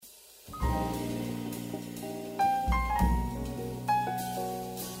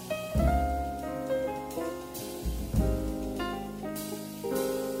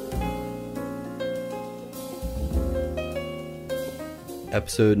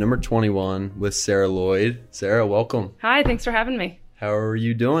episode number 21 with Sarah Lloyd. Sarah, welcome. Hi, thanks for having me. How are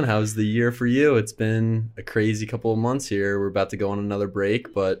you doing? How's the year for you? It's been a crazy couple of months here. We're about to go on another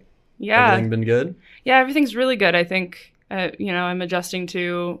break, but everything been good? Yeah, everything's really good. I think, I'm adjusting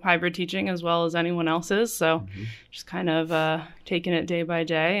to hybrid teaching as well as anyone else is. So just kind of taking it day by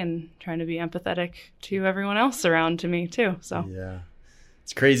day and trying to be empathetic to everyone else around to me too. So yeah.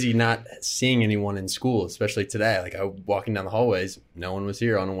 It's crazy not seeing anyone in school, especially today. Like I walking down the hallways, no one was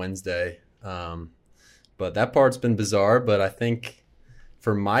here on a Wednesday. But that part's been bizarre. But I think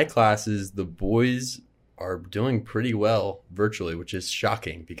for my classes, the boys are doing pretty well virtually, which is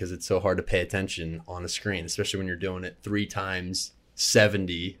shocking because it's so hard to pay attention on a screen, especially when you're doing it 3 times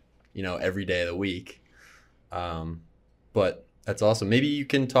 70, every day of the week. But that's awesome. Maybe you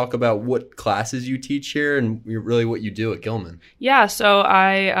can talk about what classes you teach here and really what you do at Gilman. Yeah, so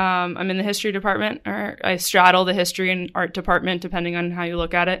I'm in the history department, or I straddle the history and art department, depending on how you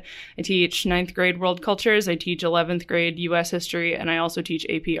look at it. I teach 9th grade world cultures, I teach 11th grade U.S. history, and I also teach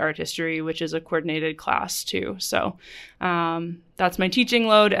AP art history, which is a coordinated class too. So that's my teaching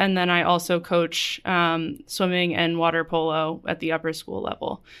load. And then I also coach swimming and water polo at the upper school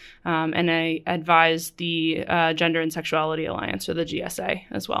level. And I advise the Gender and Sexuality Alliance, or the GSA,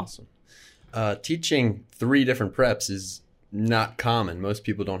 as well. Awesome. Teaching 3 different preps is not common. Most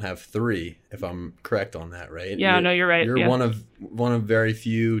people don't have 3, if I'm correct on that, right? Yeah, you're right. You're one of very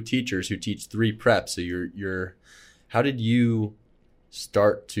few teachers who teach 3 preps. So you're how did you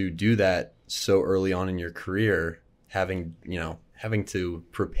start to do that so early on in your career, having to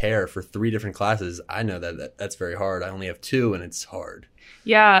prepare for 3 different classes? I know that's very hard. I only have 2 and it's hard.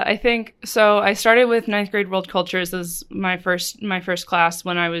 Yeah, I think so. I started with 9th grade world cultures as my first class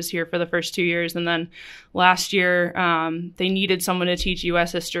when I was here for the first 2 years. And then last year, they needed someone to teach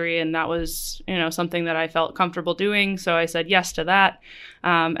U.S. history. And that was, something that I felt comfortable doing. So I said yes to that.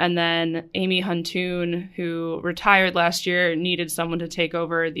 And then Amy Huntoon, who retired last year, needed someone to take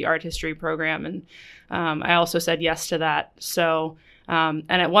over the art history program. And I also said yes to that. So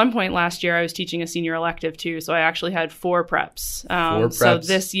and at one point last year, I was teaching a senior elective too, so I actually had 4 preps. 4 preps. So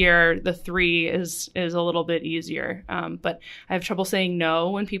this year, the 3 is a little bit easier. But I have trouble saying no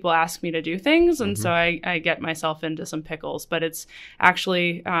when people ask me to do things, and so I get myself into some pickles. But it's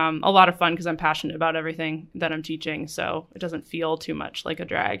actually a lot of fun because I'm passionate about everything that I'm teaching, so it doesn't feel too much like a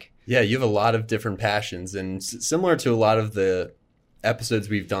drag. Yeah, you have a lot of different passions, and similar to a lot of the episodes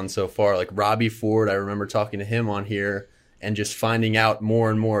we've done so far, like Robbie Ford, I remember talking to him on here and just finding out more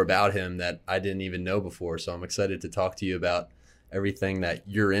and more about him that I didn't even know before. So I'm excited to talk to you about everything that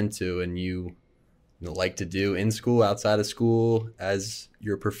you're into and you like to do in school, outside of school, as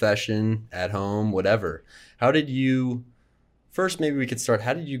your profession, at home, whatever. How did you, first maybe we could start,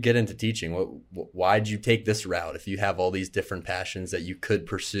 how did you get into teaching? Why did you take this route if you have all these different passions that you could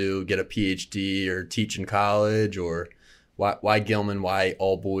pursue, get a PhD or teach in college, or why Gilman, why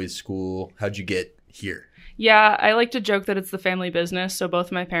all boys school? How'd you get here? Yeah, I like to joke that it's the family business. So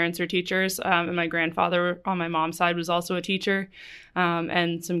both my parents are teachers, and my grandfather on my mom's side was also a teacher.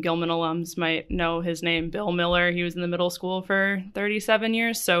 And some Gilman alums might know his name, Bill Miller. He was in the middle school for 37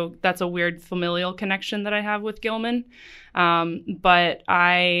 years. So that's a weird familial connection that I have with Gilman. But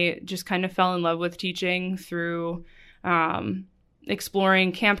I just kind of fell in love with teaching through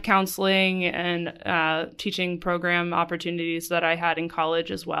exploring camp counseling and teaching program opportunities that I had in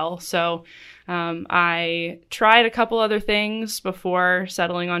college as well. So I tried a couple other things before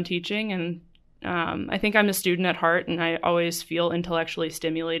settling on teaching, and I think I'm a student at heart, and I always feel intellectually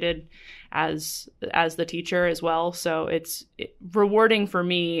stimulated as the teacher as well. So it's rewarding for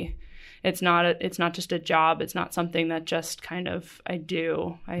me. It's not just a job. It's not something that just kind of I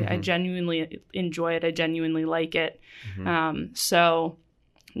do. I genuinely enjoy it. I genuinely like it. So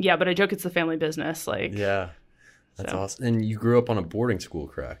yeah, but I joke it's the family business. Yeah. That's awesome. And you grew up on a boarding school,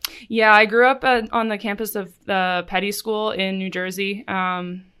 correct? Yeah, I grew up on the campus of the Petty School in New Jersey.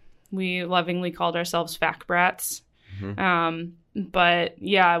 We lovingly called ourselves Fac Brats. But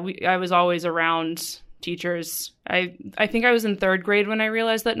yeah, I was always around teachers. I think I was in 3rd grade when I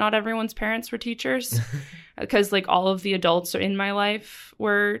realized that not everyone's parents were teachers, because all of the adults in my life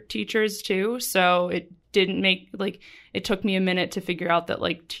were teachers too. So it didn't it took me a minute to figure out that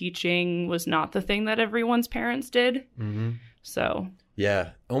teaching was not the thing that everyone's parents did. So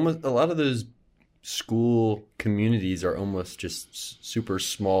yeah, almost a lot of those school communities are almost just super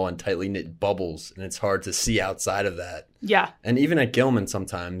small and tightly knit bubbles, and it's hard to see outside of that. Yeah. And even at Gilman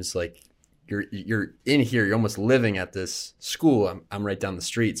sometimes, you're in here, you're almost living at this school. I'm right down the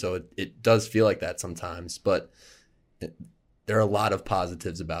street, so it does feel like that sometimes. But there are a lot of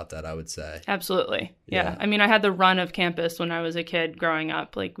positives about that, I would say. Absolutely. Yeah. Yeah. I mean, I had the run of campus when I was a kid growing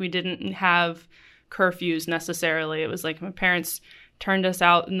up. Like, we didn't have curfews necessarily. It was like my parents turned us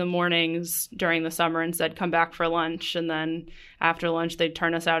out in the mornings during the summer and said, come back for lunch. And then after lunch, they'd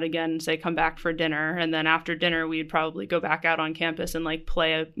turn us out again and say, come back for dinner. And then after dinner, we'd probably go back out on campus and like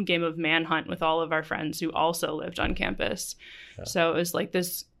play a game of manhunt with all of our friends who also lived on campus. Yeah. So it was like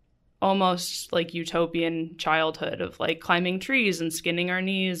this almost like utopian childhood of like climbing trees and skinning our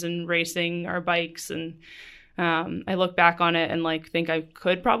knees and racing our bikes. And I look back on it and like think I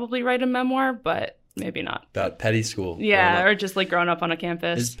could probably write a memoir, but maybe not. About Petty school. Yeah, or just like growing up on a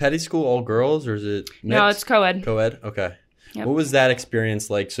campus. Is Petty school all girls or is it mixed? No, it's co-ed. Co-ed? Okay. Yep. What was that experience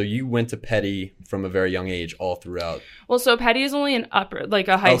like? So you went to Petty from a very young age all throughout. Well, so Petty is only an upper, like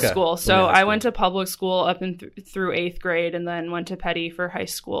a high school. So I went to public school up and through 8th grade and then went to Petty for high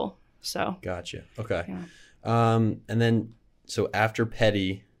school. So. Gotcha. Okay. Yeah. And then, so after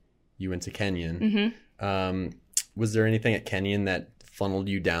Petty, you went to Kenyon. Mm-hmm. Was there anything at Kenyon that funneled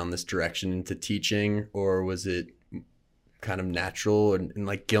you down this direction into teaching, or was it kind of natural? And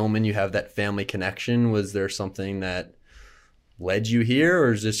like Gilman, you have that family connection. Was there something that led you here,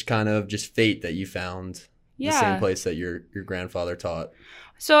 or is this kind of just fate that you found the same place that your grandfather taught?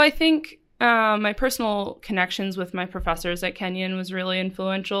 So I think my personal connections with my professors at Kenyon was really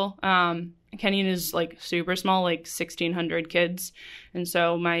influential. Kenyon is like super small, like 1,600 kids. And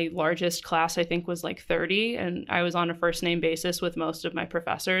so my largest class, I think, was like 30. And I was on a first name basis with most of my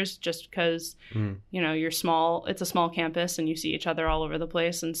professors just because, you know, you're small. It's a small campus and you see each other all over the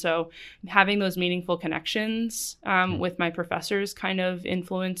place. And so having those meaningful connections with my professors kind of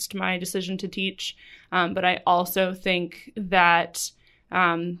influenced my decision to teach. But I also think that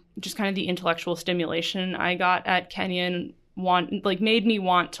just kind of the intellectual stimulation I got at Kenyon made me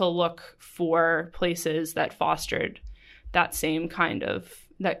want to look for places that fostered that same kind of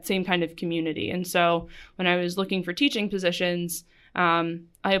community. And so when I was looking for teaching positions, I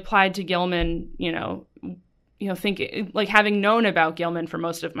applied to Gilman, like having known about Gilman for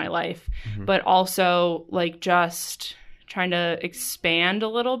most of my life, but also like just trying to expand a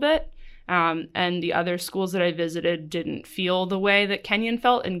little bit. And the other schools that I visited didn't feel the way that Kenyon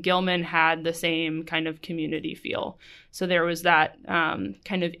felt, and Gilman had the same kind of community feel. So there was that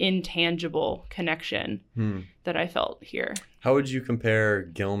kind of intangible connection that I felt here. How would you compare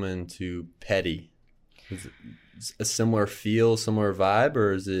Gilman to Petty? Is it a similar feel, similar vibe,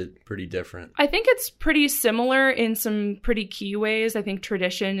 or is it pretty different? I think it's pretty similar in some pretty key ways. I think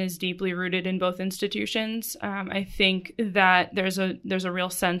tradition is deeply rooted in both institutions. I think that there's a real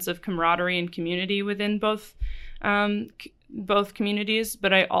sense of camaraderie and community within both communities.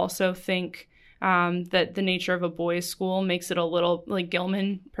 But I also think that the nature of a boys' school makes it a little, like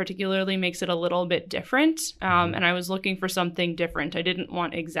Gilman particularly, makes it a little bit different. And I was looking for something different. I didn't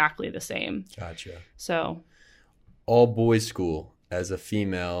want exactly the same. Gotcha. So. All boys school as a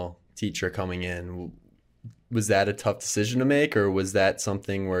female teacher coming in, was that a tough decision to make, or was that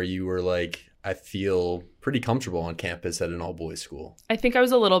something where you were like, I feel pretty comfortable on campus at an all boys school? I think I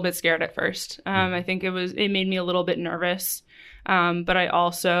was a little bit scared at first. I think it made me a little bit nervous. But I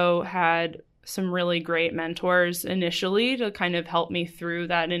also had some really great mentors initially to kind of help me through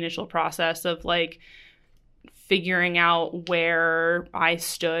that initial process of like figuring out where I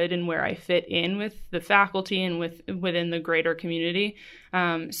stood and where I fit in with the faculty and within the greater community.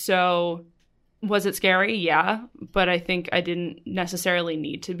 So was it scary? Yeah. But I think I didn't necessarily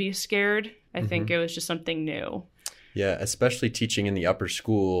need to be scared. I think it was just something new. Yeah, especially teaching in the upper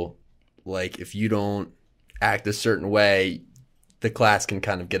school. Like if you don't act a certain way, the class can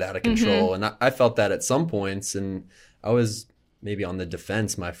kind of get out of control. And I felt that at some points, and I was maybe on the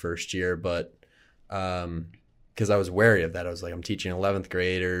defense my first year, but because I was wary of that. I was like, I'm teaching 11th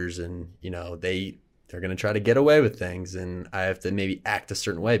graders and, they're going to try to get away with things, and I have to maybe act a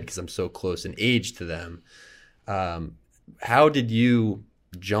certain way because I'm so close in age to them. How did you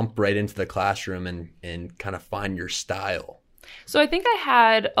jump right into the classroom and kind of find your style? So I think I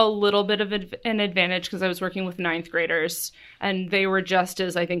had a little bit of an advantage because I was working with 9th graders, and they were just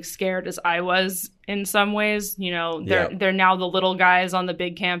as, I think, scared as I was in some ways. They're now the little guys on the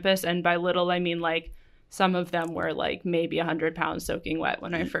big campus, and by little I mean like some of them were like maybe 100 pounds soaking wet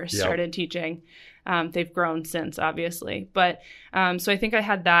when I first started teaching. They've grown since, obviously. But so I think I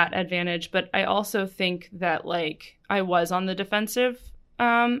had that advantage. But I also think that like I was on the defensive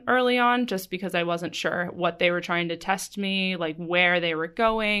early on just because I wasn't sure what they were trying to test me, like where they were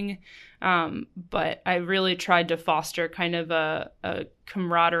going. But I really tried to foster kind of a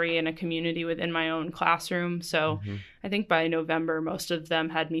camaraderie and a community within my own classroom. So I think by November, most of them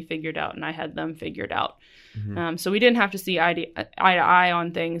had me figured out and I had them figured out. So we didn't have to see eye to eye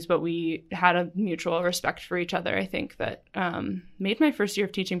on things, but we had a mutual respect for each other. I think that made my first year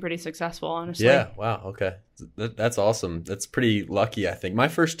of teaching pretty successful, honestly. Yeah. Wow. Okay. That's awesome. That's pretty lucky, I think. My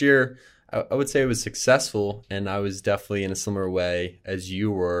first year, I would say it was successful, and I was definitely in a similar way as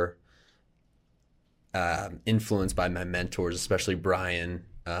you were, influenced by my mentors, especially Brian,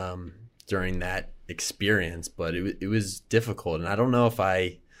 during that experience. But it was difficult, and I don't know if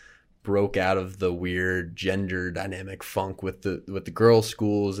I broke out of the weird gender dynamic funk with the girls'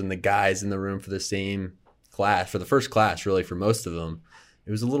 schools and the guys in the room for the same class, for the first class, really, for most of them.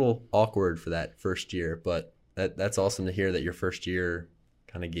 It was a little awkward for that first year, but that's awesome to hear that your first year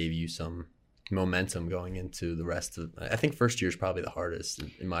kind of gave you some momentum going into the rest of. I think first year is probably the hardest,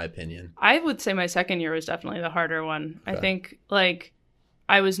 in my opinion. I would say my second year was definitely the harder one. Okay. I think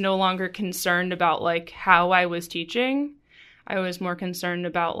I was no longer concerned about how I was teaching. I was more concerned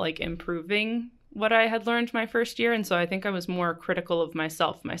about improving what I had learned my first year. And so I think I was more critical of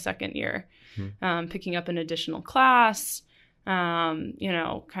myself my second year, picking up an additional class,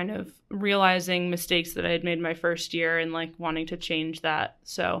 kind of realizing mistakes that I had made my first year and wanting to change that.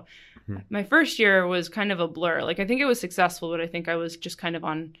 So my first year was kind of a blur. I think it was successful, but I think I was just kind of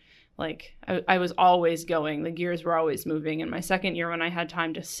on I was always going, the gears were always moving. And my second year, when I had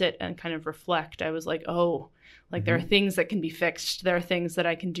time to sit and kind of reflect, I was there are things that can be fixed. There are things that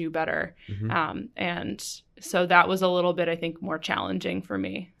I can do better. And so that was a little bit, I think, more challenging for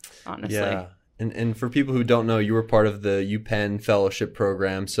me, honestly. Yeah. And for people who don't know, you were part of the UPenn Fellowship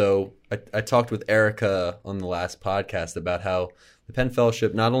Program. So I talked with Erica on the last podcast about how the Penn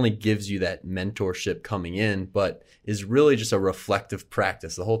Fellowship not only gives you that mentorship coming in, but is really just a reflective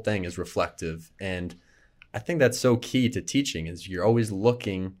practice. The whole thing is reflective. And I think that's so key to teaching, is you're always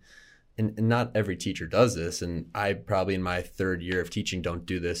looking. And not every teacher does this, and I probably in my third year of teaching don't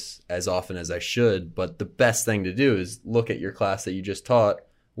do this as often as I should, but the best thing to do is look at your class that you just taught.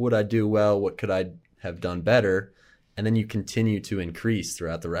 What I do well? What could I have done better? And then you continue to increase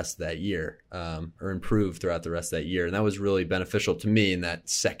throughout the rest of that year, or improve throughout the rest of that year. And that was really beneficial to me in that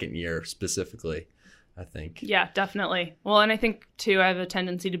second year specifically, I think. Yeah, definitely. Well, and I think, too, I have a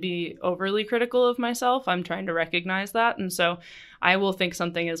tendency to be overly critical of myself. I'm trying to recognize that. And so I will think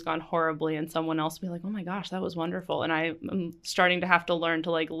something has gone horribly and someone else will be like, oh my gosh, that was wonderful. And I'm starting to have to learn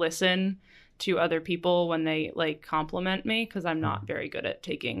to listen to other people when they compliment me, because I'm not very good at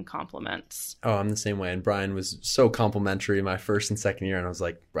taking compliments. Oh, I'm the same way. And Brian was so complimentary my first and second year. And I was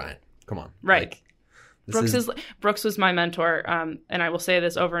like, Brian, come on. Right. Brooks was my mentor, and I will say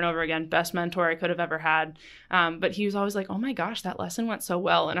this over and over again, best mentor I could have ever had. But he was always like, oh my gosh, that lesson went so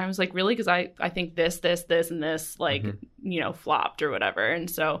well. And I was like, really? Because I think this, and this, flopped or whatever. And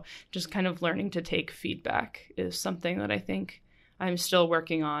so just kind of learning to take feedback is something that I think I'm still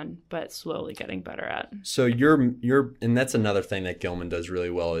working on, but slowly getting better at. So and that's another thing that Gilman does really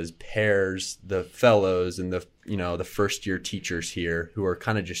well, is pairs the fellows and the first year teachers here who are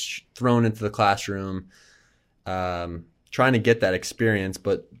kind of just thrown into the classroom, trying to get that experience.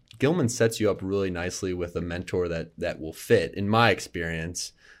 But Gilman sets you up really nicely with a mentor that will fit, in my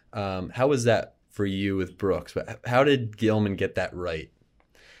experience. How was that for you with Brooks? How did Gilman get that right?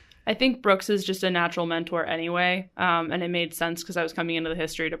 I think Brooks is just a natural mentor anyway. And it made sense because I was coming into the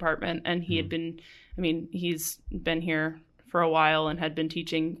history department, and he's been here for a while and had been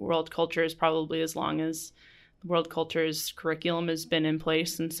teaching world cultures probably as long as the world cultures curriculum has been in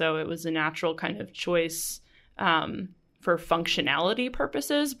place. And so it was a natural kind of choice for functionality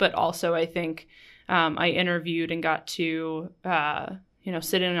purposes. But also I think I interviewed and got to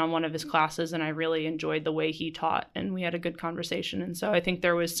sit in on one of his classes, and I really enjoyed the way he taught, and we had a good conversation. And so I think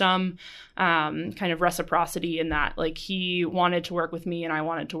there was some kind of reciprocity in that. He wanted to work with me and I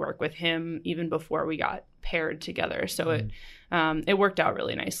wanted to work with him even before we got paired together. So it worked out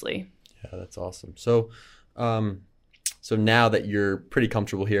really nicely. Yeah, that's awesome. So now that you're pretty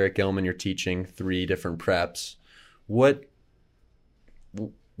comfortable here at Gilman, you're teaching 3 different preps. What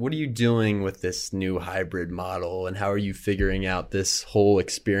are you doing with this new hybrid model, and how are you figuring out this whole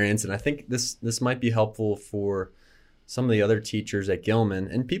experience? And I think this might be helpful for some of the other teachers at Gilman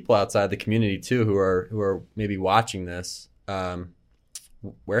and people outside the community too, who are maybe watching this.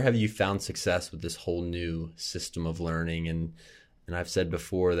 Where have you found success with this whole new system of learning? And I've said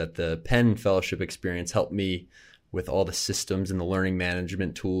before that the Penn Fellowship experience helped me with all the systems and the learning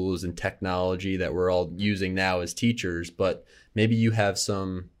management tools and technology that we're all using now as teachers, but maybe you have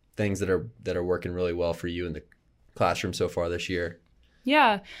some things that are working really well for you in the classroom so far this year.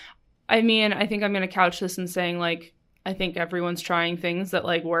 Yeah. I mean, I think I'm going to couch this in saying, like, I think everyone's trying things that,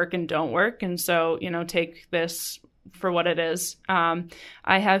 like, work and don't work. And so, you know, take this for what it is. I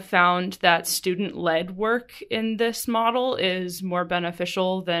have found that student-led work in this model is more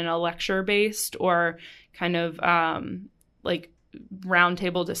beneficial than a lecture-based or kind of like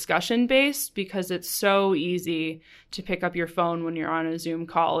roundtable discussion based, because it's so easy to pick up your phone when you're on a Zoom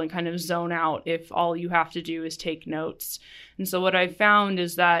call and kind of zone out if all you have to do is take notes. And so what I've found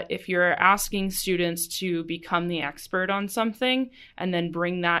is that if you're asking students to become the expert on something and then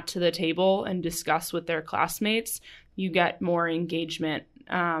bring that to the table and discuss with their classmates, you get more engagement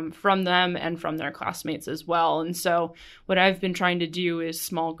from them and from their classmates as well. And so what I've been trying to do is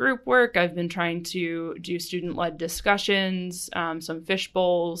small group work. I've been trying to do student-led discussions, some fish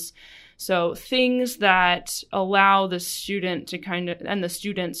bowls. So things that allow the student to kind of, and the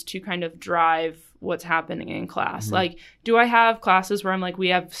students to kind of drive what's happening in class. Mm-hmm. Like, do I have classes where I'm like, we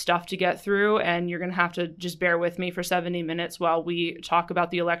have stuff to get through and you're going to have to just bear with me for 70 minutes while we talk about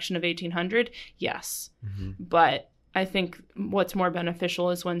the election of 1800? Yes. Mm-hmm. But I think what's more beneficial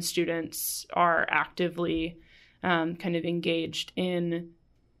is when students are actively kind of engaged in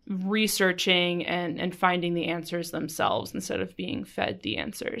researching and finding the answers themselves instead of being fed the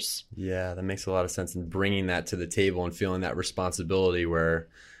answers. Yeah, that makes a lot of sense. And bringing that to the table and feeling that responsibility where,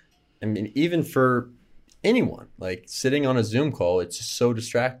 I mean, even for anyone, like sitting on a Zoom call, it's just so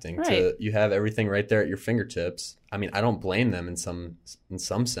distracting. Right. You have everything right there at your fingertips. I mean, I don't blame them in some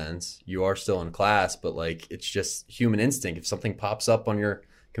sense. You are still in class, but like it's just human instinct. If something pops up on your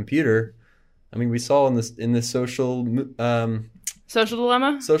computer, I mean, we saw in this social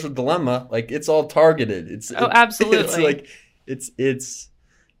dilemma, like it's all targeted. Absolutely. It's like it's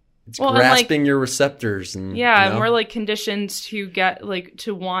grasping your receptors and and we're like conditioned to get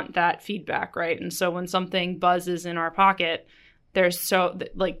to want that feedback, right? And so when something buzzes in our pocket, there's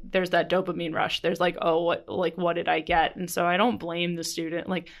that dopamine rush. There's like, oh, what did I get? And so I don't blame the student.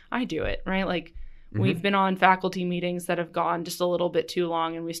 Like, I do it, right? Like mm-hmm. We've been on faculty meetings that have gone just a little bit too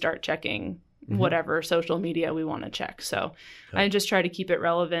long and we start checking mm-hmm. whatever social media we want to check. So I just try to keep it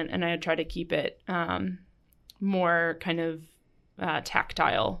relevant and I try to keep it more kind of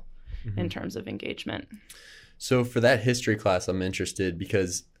tactile mm-hmm. in terms of engagement. So for that history class, I'm interested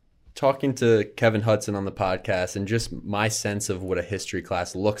because talking to Kevin Hudson on the podcast and just my sense of what a history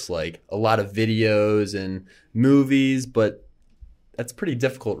class looks like, a lot of videos and movies, but that's pretty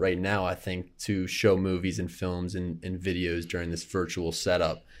difficult right now, I think, to show movies and films and videos during this virtual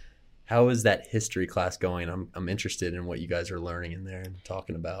setup. How is that history class going? I'm interested in what you guys are learning in there and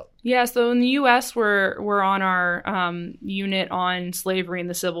talking about. Yeah, so in the U.S., we're on our unit on slavery and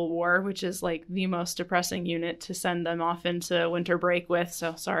the Civil War, which is like the most depressing unit to send them off into winter break with.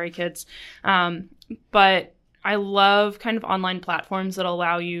 So sorry, kids. But I love kind of online platforms that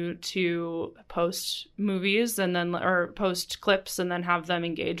allow you to post movies or post clips and then have them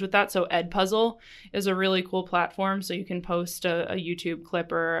engage with that. So Edpuzzle is a really cool platform. So you can post a YouTube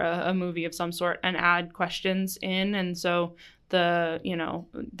clip or a movie of some sort and add questions in. And so they're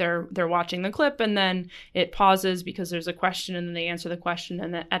watching the clip and then it pauses because there's a question and then they answer the question.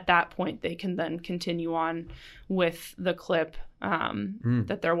 And then at that point, they can then continue on with the clip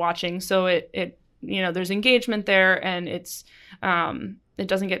that they're watching. So it there's engagement there and it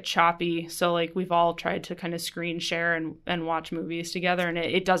doesn't get choppy. So like we've all tried to kind of screen share and watch movies together and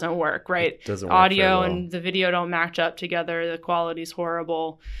it doesn't work, right? It doesn't work Audio very well. And the video don't match up together. The quality's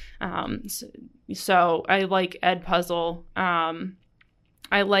horrible. So I like Edpuzzle.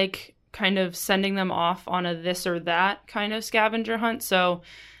 I like kind of sending them off on a this or that kind of scavenger hunt. So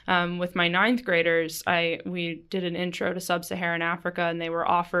with my 9th graders, we did an intro to sub-Saharan Africa, and they were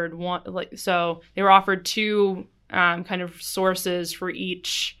offered two kind of sources for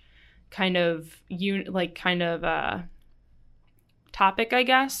each kind of topic, I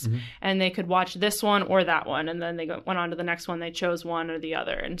guess, mm-hmm. and they could watch this one or that one, and then they went on to the next one. They chose one or the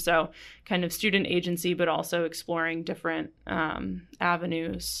other, and so kind of student agency, but also exploring different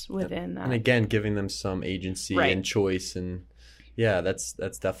avenues within that. And again, giving them some agency and choice and. Yeah, that's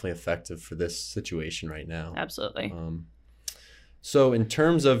definitely effective for this situation right now. Absolutely. So in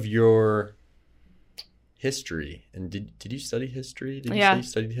terms of your history, and did you study history? Did you say you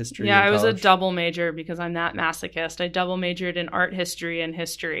studied history in college? I was a double major because I'm that masochist. I double majored in art history and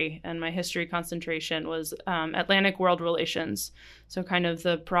history, and my history concentration was Atlantic World Relations. So kind of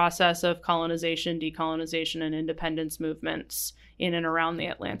the process of colonization, decolonization, and independence movements in and around the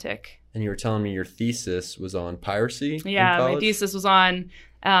Atlantic. And you were telling me your thesis was on piracy? Yeah, my thesis was on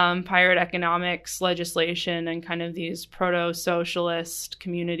pirate economics legislation and kind of these proto-socialist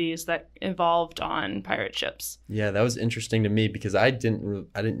communities that evolved on pirate ships. Yeah, that was interesting to me because I didn't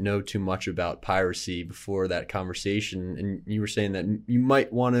know too much about piracy before that conversation, and you were saying that you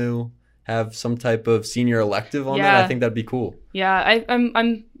might want to have some type of senior elective on that. I think that'd be cool. Yeah,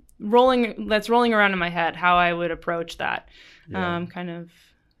 I'm rolling around in my head how I would approach that. Yeah. Kind of,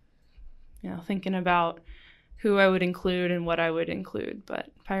 thinking about who I would include and what I would include. But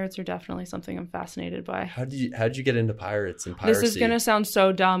pirates are definitely something I'm fascinated by. How'd you get into pirates and piracy? This is going to sound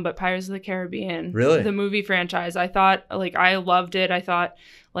so dumb, but Pirates of the Caribbean. Really? The movie franchise. I thought, I loved it. I thought,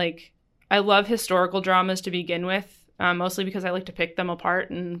 I love historical dramas to begin with, mostly because I like to pick them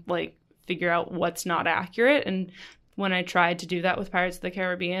apart and, figure out what's not accurate. And when I tried to do that with Pirates of the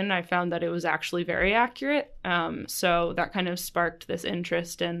Caribbean, I found that it was actually very accurate. So that kind of sparked this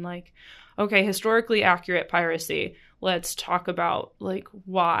interest in, okay, historically accurate piracy. Let's talk about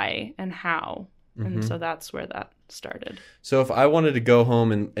why and how. Mm-hmm. And so that's where that started. So if I wanted to go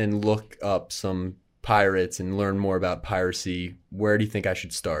home and look up some pirates and learn more about piracy, where do you think I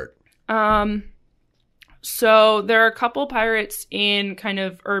should start? So there are a couple pirates in kind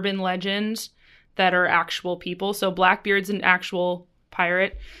of urban legends that are actual people. So Blackbeard's an actual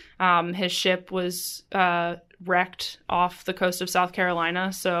pirate. His ship was wrecked off the coast of South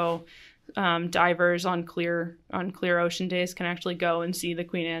Carolina. So divers on clear ocean days can actually go and see the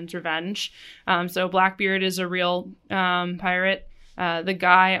Queen Anne's Revenge. So Blackbeard is a real pirate. The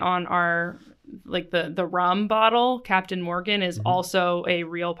guy on our the rum bottle, Captain Morgan, is also a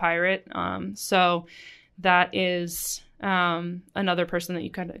real pirate. So that is another person that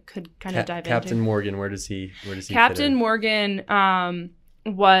you could dive into. Captain Morgan, where does he Captain Morgan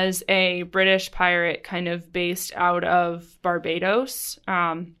was a British pirate kind of based out of Barbados.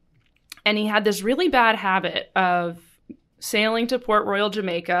 And he had this really bad habit of sailing to Port Royal,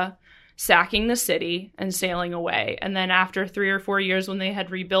 Jamaica, sacking the city, and sailing away. And then after 3 or 4 years, when they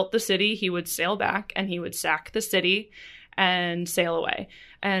had rebuilt the city, he would sail back and he would sack the city and sail away.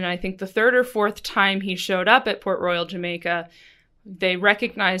 And I think the 3rd or 4th time he showed up at Port Royal, Jamaica, they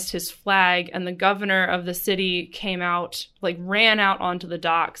recognized his flag, and the governor of the city came out, ran out onto the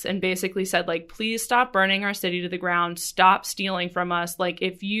docks and basically said, please stop burning our city to the ground. Stop stealing from us.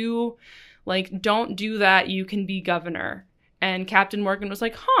 If you, don't do that, you can be governor. And Captain Morgan was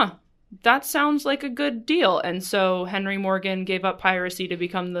like, that sounds like a good deal. And so Henry Morgan gave up piracy to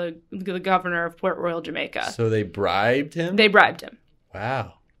become the governor of Port Royal, Jamaica. So they bribed him? They bribed him.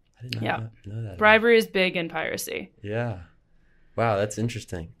 Wow. I didn't know that. Bribery is big in piracy. Yeah. Wow, that's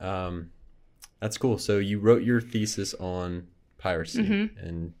interesting. That's cool. So you wrote your thesis on piracy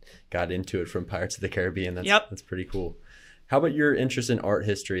and got into it from Pirates of the Caribbean. That's pretty cool. How about your interest in art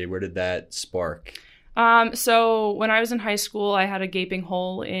history? Where did that spark? So when I was in high school, I had a gaping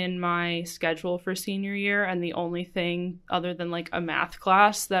hole in my schedule for senior year, and the only thing other than a math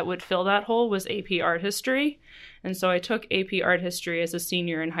class that would fill that hole was AP art history. And so I took AP art history as a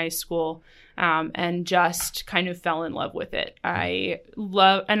senior in high school, and just kind of fell in love with it. I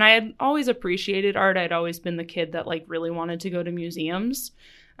had always appreciated art. I'd always been the kid that really wanted to go to museums.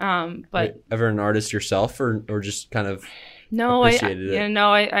 But ever an artist yourself, or just kind of no, appreciated it?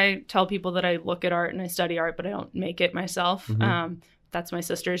 I tell people that I look at art and I study art, but I don't make it myself. That's my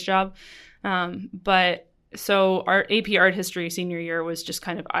sister's job. But so our AP art history senior year was just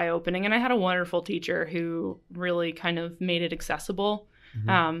kind of eye-opening, and I had a wonderful teacher who really kind of made it accessible.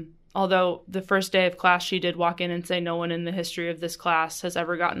 Although the first day of class, she did walk in and say no one in the history of this class has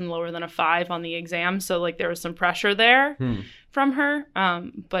ever gotten lower than a 5 on the exam. So there was some pressure there from her,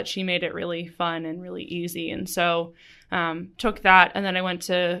 but she made it really fun and really easy. And so took that, and then I went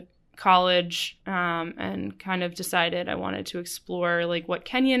to college and kind of decided I wanted to explore what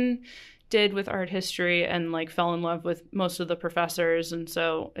Kenyon did with art history, and fell in love with most of the professors. And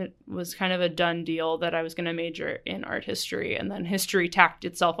so it was kind of a done deal that I was going to major in art history, and then history tacked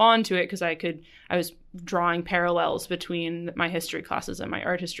itself onto it because I was drawing parallels between my history classes and my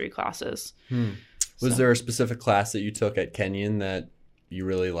art history classes. Was there a specific class that you took at Kenyon that you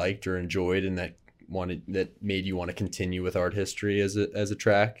really liked or enjoyed, and that made you want to continue with art history as a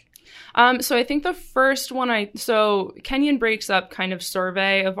track? So I think the first one so Kenyon breaks up kind of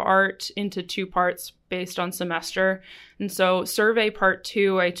survey of art into 2 parts based on semester. And so survey part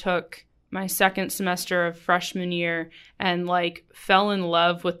 2, I took my second semester of freshman year and fell in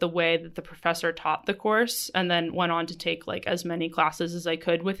love with the way that the professor taught the course, and then went on to take as many classes as I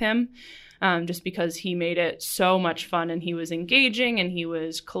could with him. Just because he made it so much fun, and he was engaging and he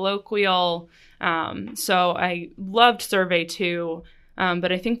was colloquial. So I loved survey 2.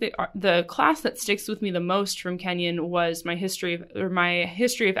 But I think the class that sticks with me the most from Kenyon was my history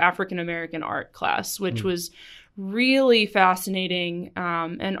of African American art class, which was really fascinating,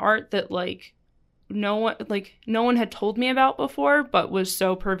 and art that no one had told me about before, but was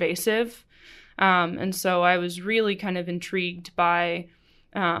so pervasive. And so I was really kind of intrigued by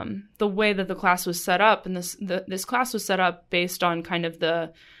the way that the class was set up. And this class was set up based on kind of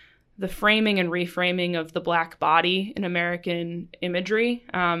the framing and reframing of the Black body in American imagery,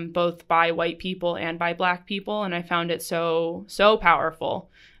 both by white people and by Black people. And I found it so powerful.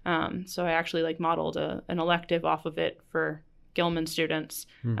 So I actually modeled an elective off of it for Gilman students,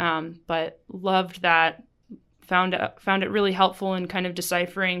 but loved that. Found it really helpful in kind of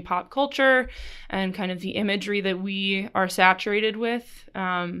deciphering pop culture and kind of the imagery that we are saturated with,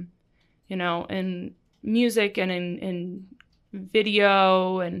 in music and in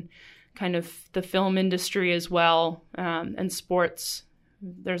video and kind of the film industry as well, and sports.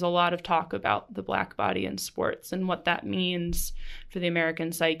 There's a lot of talk about the Black body in sports and what that means for the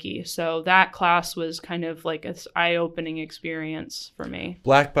American psyche. So that class was kind of like an eye-opening experience for me.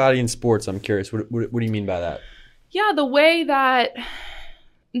 Black body in sports, I'm curious. What do you mean by that? Yeah, the way that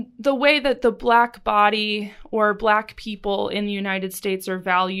the Black body or Black people in the United States are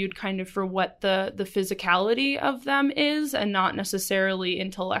valued kind of for what the physicality of them is and not necessarily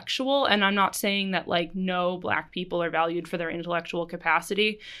intellectual. And I'm not saying that no Black people are valued for their intellectual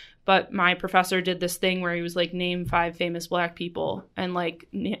capacity, but my professor did this thing where he was name 5 famous Black people, and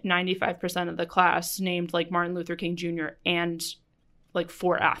 95% of the class named Martin Luther King Jr. and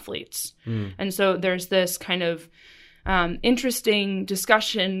 4 athletes. And so there's this kind of interesting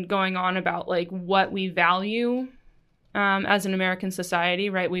discussion going on about what we value as an American society,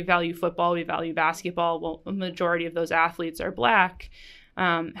 right? We value football, we value basketball. Well, a majority of those athletes are Black.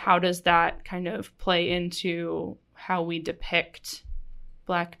 How does that kind of play into how we depict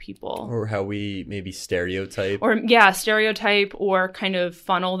Black people? Or how we maybe stereotype? Stereotype or kind of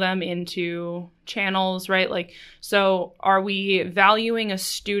funnel them into channels, right? So are we valuing a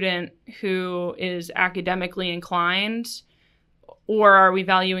student who is academically inclined, or are we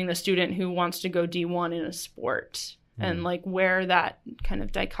valuing the student who wants to go D1 in a sport? And where that kind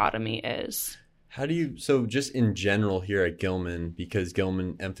of dichotomy is. So just in general here at Gilman, because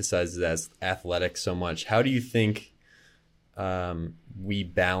Gilman emphasizes athletics so much, how do you think we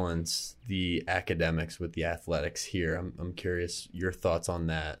balance the academics with the athletics here? I'm curious your thoughts on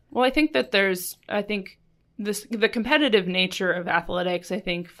that. Well, I think that the competitive nature of athletics, I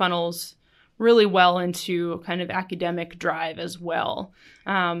think, funnels really well into kind of academic drive as well.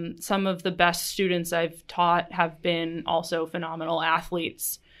 Some of the best students I've taught have been also phenomenal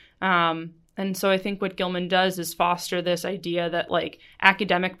athletes. And so I think what Gilman does is foster this idea that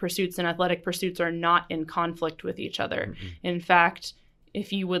academic pursuits and athletic pursuits are not in conflict with each other. Mm-hmm. In fact,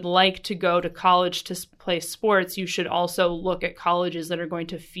 if you would like to go to college to play sports, you should also look at colleges that are going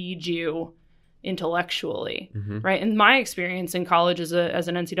to feed you intellectually, right? And my experience in college as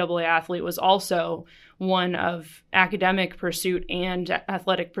an NCAA athlete was also one of academic pursuit and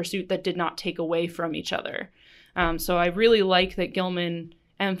athletic pursuit that did not take away from each other. So I really like that Gilman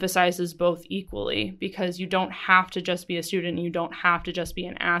emphasizes both equally, because you don't have to just be a student, you don't have to just be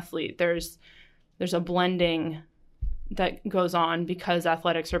an athlete. There's a blending that goes on because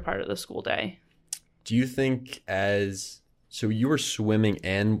athletics are part of the school day. Do you think so you were swimming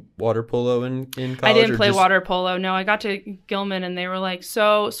and water polo in college? I didn't play water polo. No, I got to Gilman and they were like,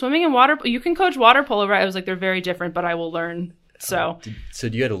 so swimming and water, you can coach water polo, right? I was like, they're very different, but I will learn. So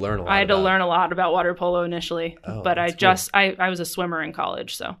you had to learn a lot. I had to learn a lot about water polo initially, but I was a swimmer in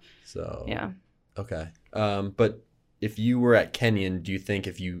college. So yeah. Okay. But if you were at Kenyon, do you think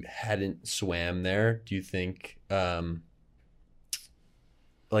if you hadn't swam there, do you think how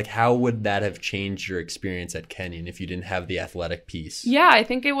would that have changed your experience at Kenyon if you didn't have the athletic piece? Yeah, I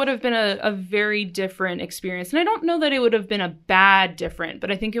think it would have been a very different experience. And I don't know that it would have been a bad different,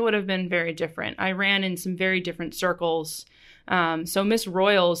 but I think it would have been very different. I ran in some very different circles. So Miss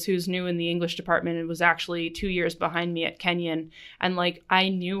Royals, who's new in the English department, and was actually 2 years behind me at Kenyon. And I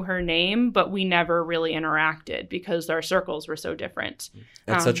knew her name, but we never really interacted because our circles were so different.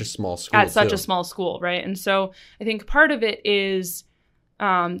 At such a small school. Such a small school, right? And so I think part of it is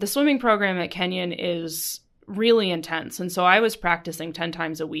the swimming program at Kenyon is really intense. And so I was practicing 10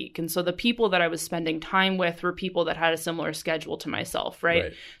 times a week. And so the people that I was spending time with were people that had a similar schedule to myself,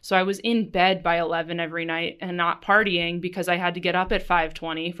 right? So I was in bed by 11 every night and not partying because I had to get up at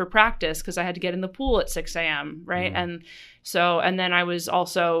 5:20 for practice because I had to get in the pool at 6 a.m., right? And then I was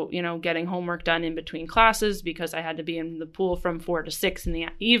also, getting homework done in between classes because I had to be in the pool from 4 to 6 in the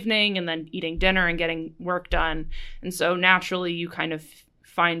evening, and then eating dinner and getting work done. And so naturally you kind of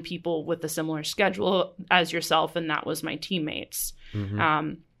find people with a similar schedule as yourself, and that was my teammates.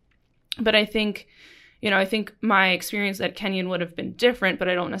 But I think my experience at Kenyon would have been different, but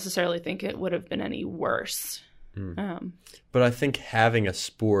I don't necessarily think it would have been any worse. But I think having a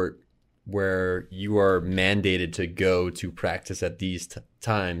sport where you are mandated to go to practice at these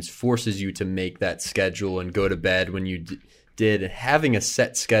times forces you to make that schedule and go to bed when you did. And having a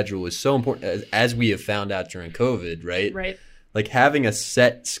set schedule is so important, as we have found out during COVID, right? Right. Like having a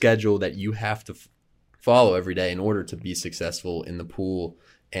set schedule that you have to follow every day in order to be successful in the pool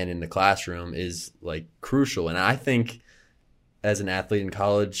and in the classroom is like crucial. And I think as an athlete in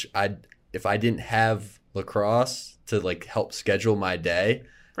college, if I didn't have lacrosse to like help schedule my day,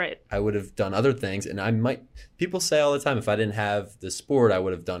 right, I would have done other things. And people say all the time, if I didn't have the sport, I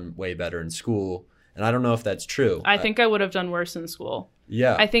would have done way better in school. And I don't know if that's true. I think I would have done worse in school.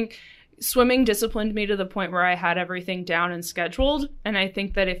 Yeah. I think swimming disciplined me to the point where I had everything down and scheduled. And I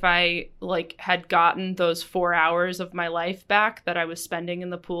think that if I had gotten those 4 hours of my life back that I was spending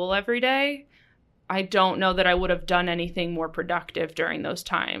in the pool every day, I don't know that I would have done anything more productive during those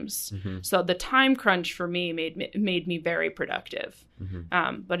times. So the time crunch for me made me very productive.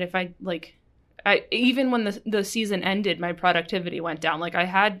 But if I even when the season ended, my productivity went down. Like I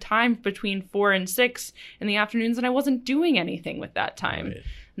had time between 4 and 6 in the afternoons, and I wasn't doing anything with that time. Right.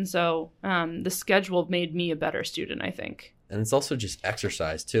 And so the schedule made me a better student, I think. And it's also just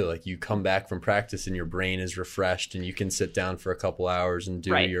exercise too. Like you come back from practice and your brain is refreshed and you can sit down for a couple hours and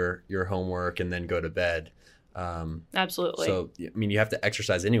do your homework and then go to bed. Absolutely. So, I mean, you have to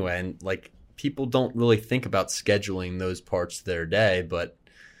exercise anyway. And like people don't really think about scheduling those parts of their day, but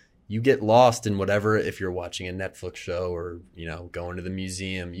you get lost in whatever, if you're watching a Netflix show or, going to the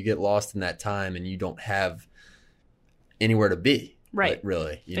museum, you get lost in that time and you don't have anywhere to be. Right. Like,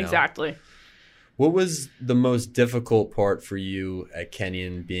 really. Exactly. What was the most difficult part for you at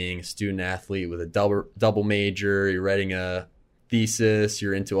Kenyon, being a student athlete with a double major? You're writing a thesis.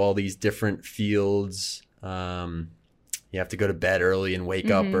 You're into all these different fields. You have to go to bed early and wake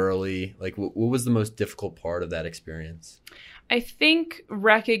up early. Like, what was the most difficult part of that experience? I think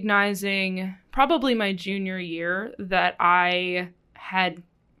recognizing probably my junior year that I had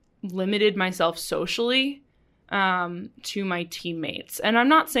limited myself socially to my teammates. And I'm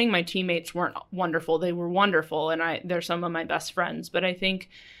not saying my teammates weren't wonderful. They were wonderful, and they're some of my best friends. But I think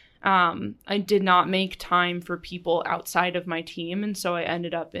I did not make time for people outside of my team. And so I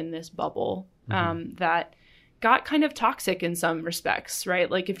ended up in this bubble that got kind of toxic in some respects,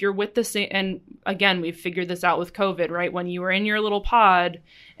 right? Like if you're with the same, and again, we've figured this out with COVID, right? When you were in your little pod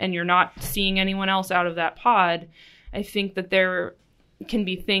and you're not seeing anyone else out of that pod, I think that there can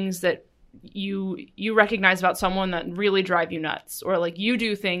be things that you recognize about someone that really drive you nuts, or like you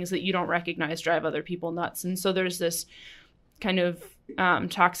do things that you don't recognize drive other people nuts. And so there's this kind of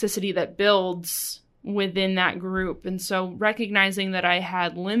toxicity that builds within that group. And so recognizing that I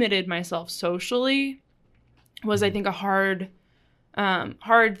had limited myself socially was, I think, a hard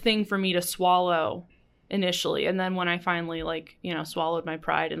thing for me to swallow initially. And then when I finally swallowed my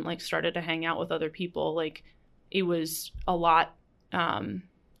pride and started to hang out with other people, it was a lot,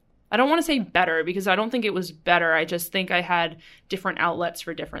 I don't want to say better, because I don't think it was better. I just think I had different outlets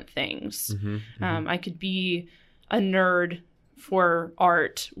for different things. I could be a nerd for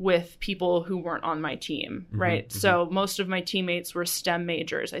art with people who weren't on my team, right? So most of my teammates were STEM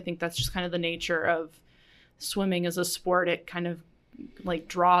majors. I think that's just kind of the nature of swimming as a sport. It kind of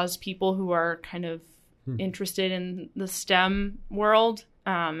draws people who are kind of interested in the STEM world.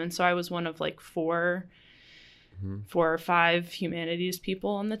 And so I was one of four or five humanities people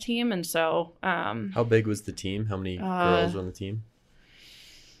on the team. And so how big was the team? How many girls were on the team?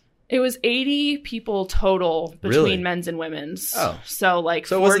 It was 80 people total between men's and women's. Oh. So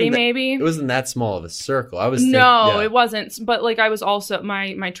 40 maybe. It wasn't that small of a circle. It wasn't. But I was also,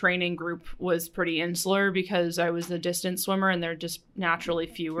 my training group was pretty insular because I was a distance swimmer and there are just naturally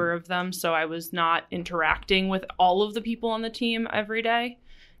fewer of them. So I was not interacting with all of the people on the team every day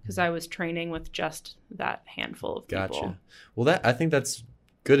because I was training with just that handful of people. Gotcha. Well, I think that's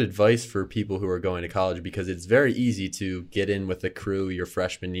good advice for people who are going to college, because it's very easy to get in with a crew your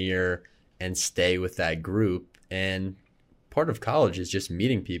freshman year and stay with that group. And part of college is just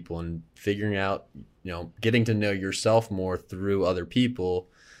meeting people and figuring out, getting to know yourself more through other people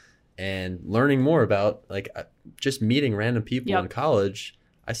and learning more about just meeting random people in college.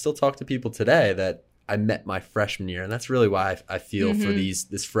 I still talk to people today that I met my freshman year, and that's really why I feel for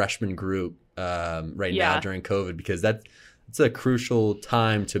this freshman group right now during COVID, because it's a crucial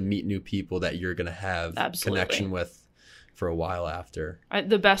time to meet new people that you're going to have connection with for a while after.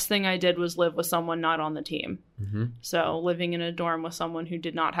 The best thing I did was live with someone not on the team. So living in a dorm with someone who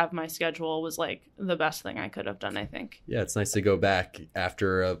did not have my schedule was like the best thing I could have done, I think. Yeah, it's nice to go back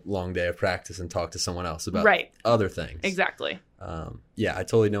after a long day of practice and talk to someone else about other things. Exactly. Yeah, I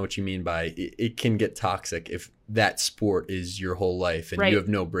totally know what you mean by it can get toxic if that sport is your whole life and you have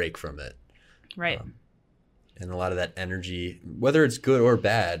no break from it. Right. And a lot of that energy, whether it's good or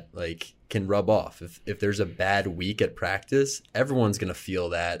bad, can rub off. If there's a bad week at practice, everyone's going to feel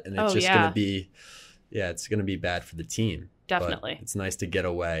that. And it's going to be, it's going to be bad for the team. Definitely. But it's nice to get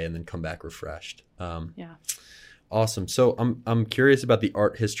away and then come back refreshed. Awesome. So I'm curious about the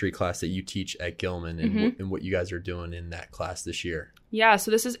art history class that you teach at Gilman and what you guys are doing in that class this year. Yeah.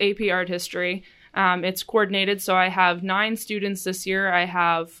 So this is AP Art History. It's coordinated. So I have 9 students this year. I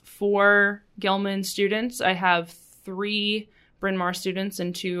have 4 Gilman students. I have 3 Bryn Mawr students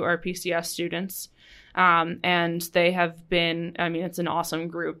and 2 RPCS students. And they have been, it's an awesome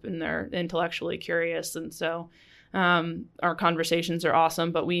group and they're intellectually curious. And so our conversations are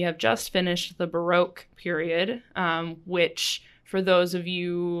awesome, but we have just finished the Baroque period, which for those of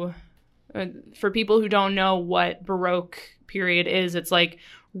you, for people who don't know what Baroque period is, it's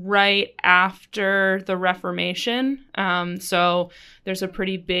right after the Reformation. So there's a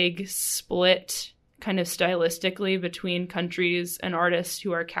pretty big split kind of stylistically between countries and artists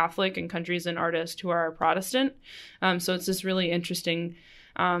who are Catholic and countries and artists who are Protestant. So it's this really interesting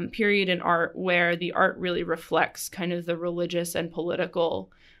period in art where the art really reflects kind of the religious and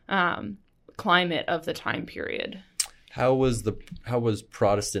political climate of the time period. How was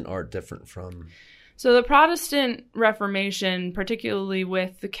Protestant art different from? So the Protestant Reformation, particularly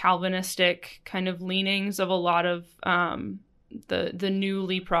with the Calvinistic kind of leanings of a lot of the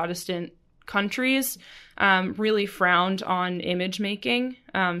newly Protestant countries, really frowned on image making.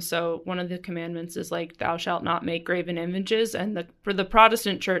 So one of the commandments is thou shalt not make graven images. And for the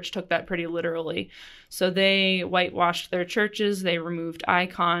Protestant church took that pretty literally. So they whitewashed their churches. They removed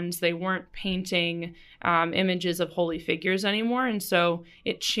icons. They weren't painting images of holy figures anymore. And so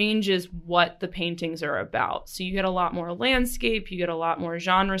it changes what the paintings are about. So you get a lot more landscape. You get a lot more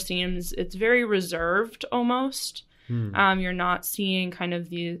genre scenes. It's very reserved almost. You're not seeing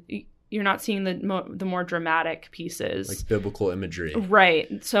you're not seeing the more dramatic pieces. Like biblical imagery.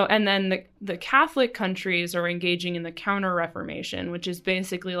 Right. So, and then the Catholic countries are engaging in the Counter-Reformation, which is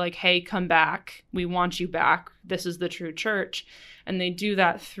basically hey, come back. We want you back. This is the true church. And they do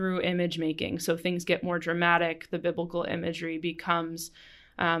that through image making. So things get more dramatic. The biblical imagery becomes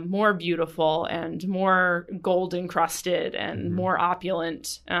more beautiful and more gold encrusted and more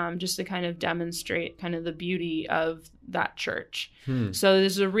opulent, just to kind of demonstrate kind of the beauty of that church. So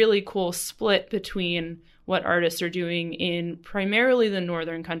there's a really cool split between what artists are doing in primarily the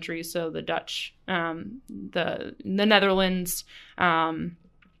northern countries, so the Dutch, the Netherlands,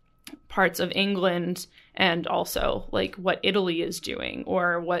 parts of England, and also what Italy is doing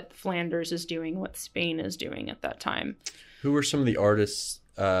or what Flanders is doing, what Spain is doing at that time. Who were some of the artists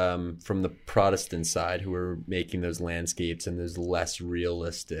from the Protestant side who were making those landscapes and those less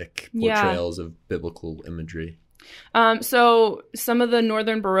realistic portrayals of biblical imagery? So some of the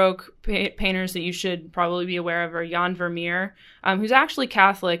Northern Baroque painters that you should probably be aware of are Jan Vermeer, who's actually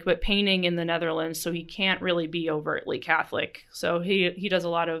Catholic, but painting in the Netherlands, so he can't really be overtly Catholic. So he does a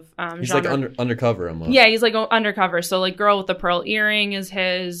lot of he's genre. Undercover almost. Yeah, he's undercover. So Girl with the Pearl Earring is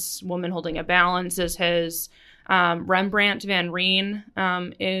his, Woman Holding a Balance is his. Rembrandt van Rijn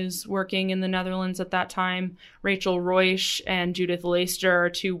is working in the Netherlands at that time. Rachel Roisch and Judith Leyster are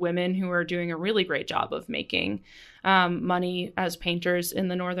 2 women who are doing a really great job of making money as painters in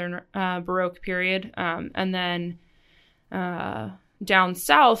the Northern Baroque period. And then down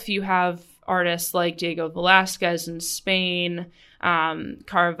south, you have artists like Diego Velázquez in Spain,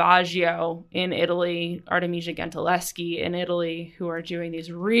 Caravaggio in Italy, Artemisia Gentileschi in Italy, who are doing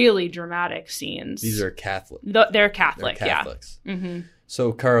these really dramatic scenes. These are Catholic. They're Catholic, Catholics. Yeah.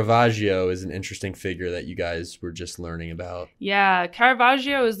 So Caravaggio is an interesting figure that you guys were just learning about. Yeah,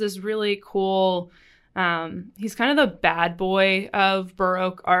 Caravaggio is this really cool... he's kind of the bad boy of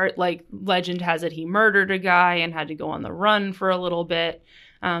Baroque art. Legend has it he murdered a guy and had to go on the run for a little bit.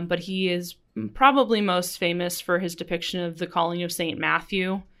 But he is probably most famous for his depiction of the calling of St.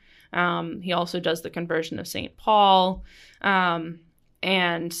 Matthew, He also does the conversion of St. Paul,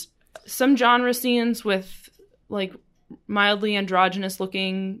 and some genre scenes with like mildly androgynous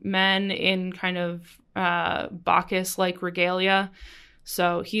looking men in kind of Bacchus-like regalia.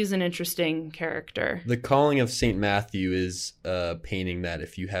 So he's an interesting character. The Calling of St. Matthew is a painting that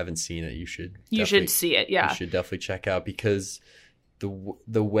if you haven't seen it, you should see it. Yeah, you should definitely check out, because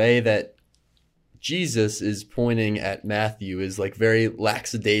the way that Jesus is pointing at Matthew is like very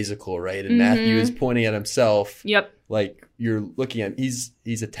lackadaisical, right? And Matthew is pointing at himself. Yep. Like you're looking at, he's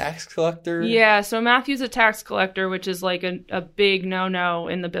a tax collector. Yeah. So Matthew's a tax collector, which is like a big no-no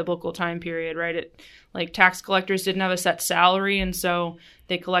in the biblical time period, right? Like tax collectors didn't have a set salary, and so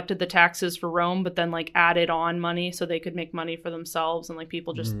they collected the taxes for Rome, but then like added on money so they could make money for themselves. And like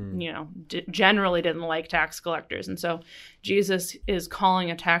people just, generally didn't like tax collectors. And so Jesus is calling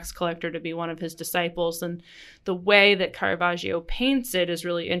a tax collector to be one of his disciples. And the way that Caravaggio paints it is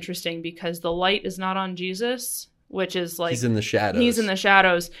really interesting, because the light is not on Jesus, which is like he's in the shadows. He's in the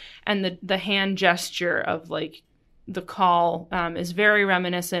shadows, and the hand gesture of like the call is very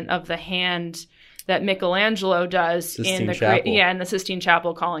reminiscent of the hand that Michelangelo does in the Sistine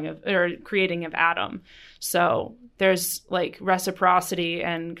Chapel creating of Adam. So there's like reciprocity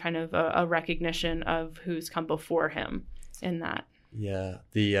and kind of a recognition of who's come before him in that. Yeah,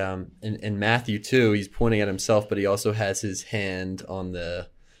 the in Matthew too, he's pointing at himself, but he also has his hand on the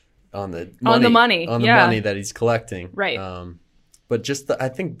money that he's collecting. Right. But I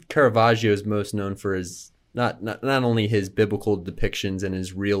think Caravaggio is most known for his not only his biblical depictions and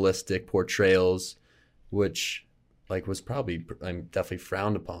his realistic portrayals, which like was probably definitely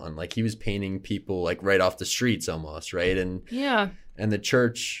frowned upon. Like he was painting people like right off the streets almost, right? And the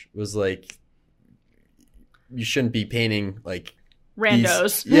church was like, you shouldn't be painting like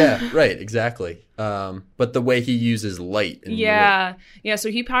randos. Right, exactly. But the way he uses light. So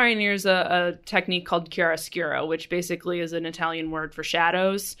he pioneers a technique called chiaroscuro, which basically is an Italian word for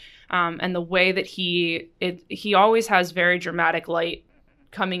shadows. And the way that he always has very dramatic light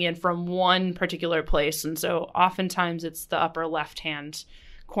coming in from one particular place. And so oftentimes it's the upper left-hand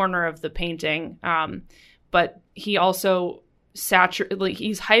corner of the painting. But he also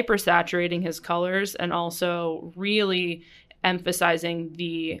he's hyper saturating his colors, and also really emphasizing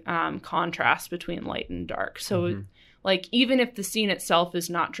the contrast between light and dark. So like even if the scene itself is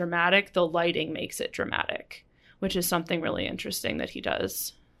not dramatic, the lighting makes it dramatic, which is something really interesting that he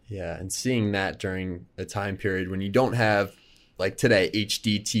does. Yeah, and seeing that during a time period when you don't have, like today,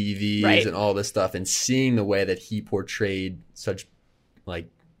 HD TVs and all this stuff, and seeing the way that he portrayed such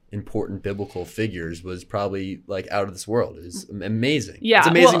like important biblical figures was probably like out of this world. It was amazing. Yeah, it's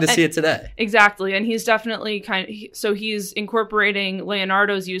amazing to see it today. Exactly, and he's definitely he's incorporating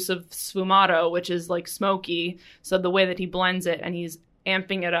Leonardo's use of sfumato, which is like smoky. So the way that he blends it, and he's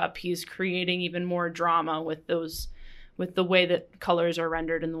amping it up. He's creating even more drama with the way that colors are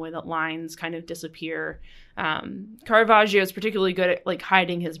rendered and the way that lines kind of disappear. Caravaggio is particularly good at like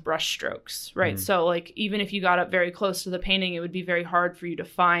hiding his brush strokes, right? So like even if you got up very close to the painting, it would be very hard for you to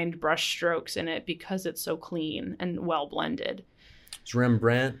find brush strokes in it because it's so clean and well blended. Is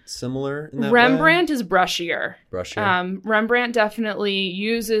Rembrandt similar in that Rembrandt way? Is brushier. Rembrandt definitely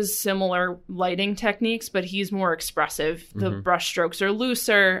uses similar lighting techniques, but he's more expressive. The brush strokes are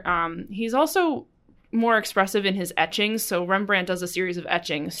looser. He's also more expressive in his etchings. So Rembrandt does a series of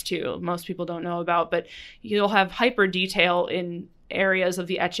etchings too, most people don't know about, but you'll have hyper detail in areas of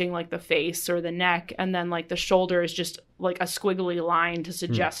the etching like the face or the neck, and then like the shoulder is just like a squiggly line to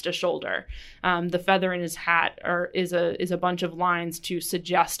suggest a shoulder. The feather in his hat is a bunch of lines to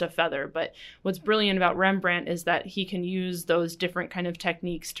suggest a feather. But what's brilliant about Rembrandt is that he can use those different kind of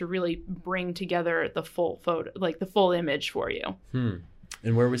techniques to really bring together the full photo, like the full image for you.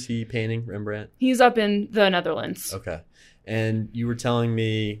 And where was he painting, Rembrandt? He's up in the Netherlands. Okay. And you were telling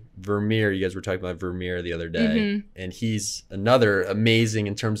me Vermeer, you guys were talking about Vermeer the other day, and he's another amazing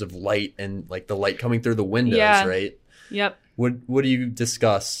in terms of light and like the light coming through the windows, right? Yep. What do you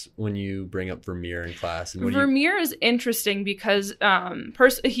discuss when you bring up Vermeer in class? And Vermeer is interesting because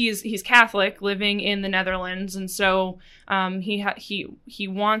he's Catholic living in the Netherlands, and so he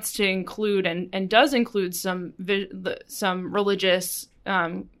wants to include and does include some religious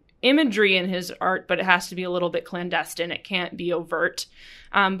imagery in his art, but it has to be a little bit clandestine. It can't be overt.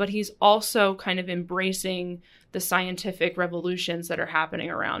 But he's also kind of embracing the scientific revolutions that are happening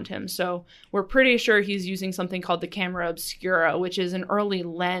around him. So we're pretty sure he's using something called the camera obscura, which is an early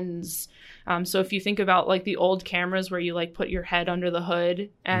lens. So if you think about like the old cameras where you like put your head under the hood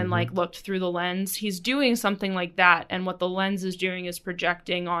and like looked through the lens, he's doing something like that. And what the lens is doing is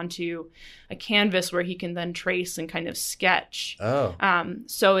projecting onto a canvas where he can then trace and kind of sketch. Oh.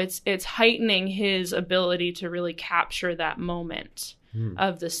 So it's heightening his ability to really capture that moment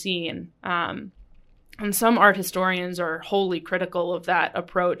of the scene. And some art historians are wholly critical of that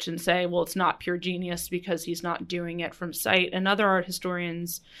approach and say, well, it's not pure genius because he's not doing it from sight. And other art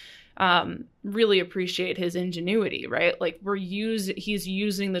historians really appreciate his ingenuity, right? Like he's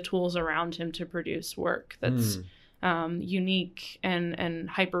using the tools around him to produce work that's unique and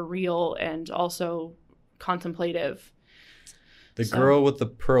hyper real and also contemplative. The girl with the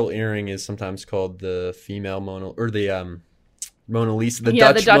pearl earring is sometimes called the female Mona Lisa. The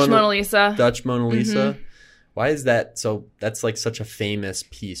Dutch Mona Lisa. Dutch Mona Lisa. Why is that so? That's like such a famous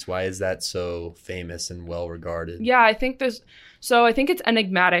piece. Why is that so famous and well regarded? Yeah, I think it's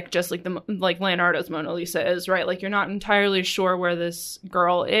enigmatic, just like Leonardo's Mona Lisa is, right? Like you're not entirely sure where this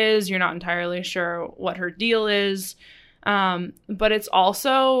girl is. You're not entirely sure what her deal is. But it's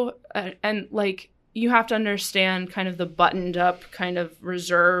also and like you have to understand kind of the buttoned up, kind of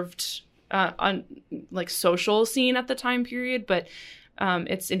reserved, like social scene at the time period, but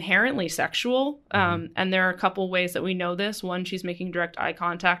it's inherently sexual. And there are a couple ways that we know this. One, she's making direct eye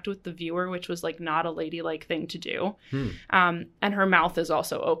contact with the viewer, which was like not a ladylike thing to do. And her mouth is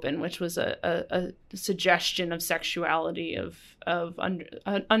also open, which was a suggestion of sexuality, of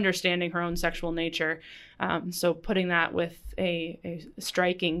understanding her own sexual nature. So putting that with a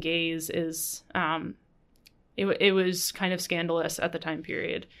striking gaze is, it was kind of scandalous at the time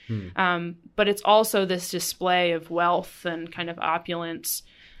period. But it's also this display of wealth and kind of opulence.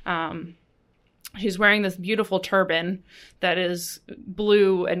 She's wearing this beautiful turban that is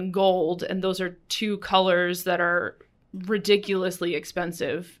blue and gold, and those are two colors that are ridiculously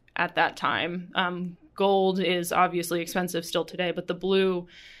expensive at that time. Gold is obviously expensive still today, but the blue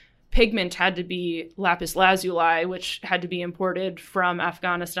pigment had to be lapis lazuli, which had to be imported from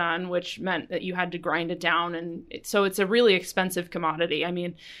Afghanistan, which meant that you had to grind it down. And so it's a really expensive commodity. I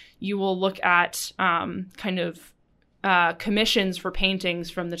mean, you will look at kind of commissions for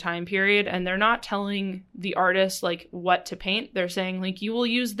paintings from the time period, and they're not telling the artist like what to paint. They're saying like, you will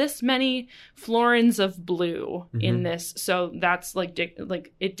use this many florins of blue in this. So that's like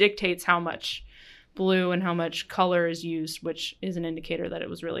it dictates how much blue and how much color is used, which is an indicator that it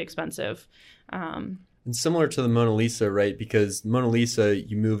was really expensive. And similar to the Mona Lisa, right? Because Mona Lisa,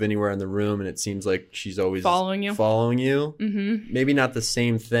 you move anywhere in the room and it seems like she's always following you. Maybe not the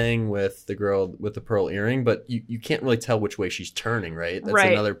same thing with the girl with the pearl earring, but you can't really tell which way she's turning, right? That's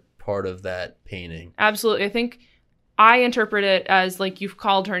another part of that painting. Absolutely. I think I interpret it as like you've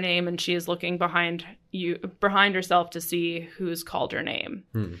called her name and she is looking behind herself to see who's called her name.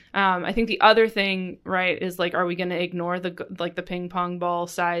 I think the other thing, right, is like, are we going to ignore the ping pong ball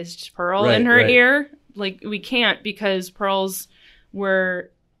sized pearl in her ear? Like we can't, because pearls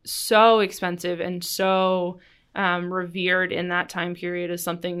were so expensive and so revered in that time period as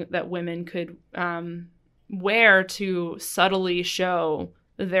something that women could wear to subtly show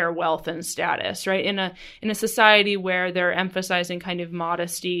their wealth and status, right? In a society where they're emphasizing kind of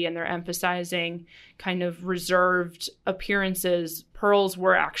modesty and they're emphasizing kind of reserved appearances, pearls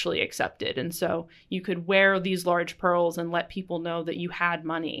were actually accepted. And so you could wear these large pearls and let people know that you had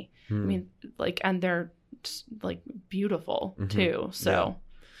money. I mean, like, and they're like beautiful too. So. Yeah.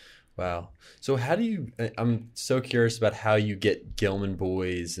 Wow. So I'm so curious about how you get Gilman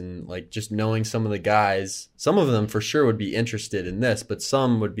boys, and like just knowing some of the guys, some of them for sure would be interested in this, but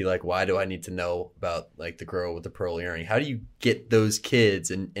some would be like, why do I need to know about like the girl with the pearl earring? How do you get those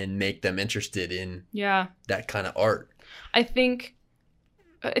kids and make them interested in that kind of art? I think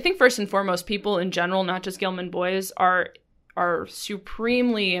first and foremost, people in general, not just Gilman boys, are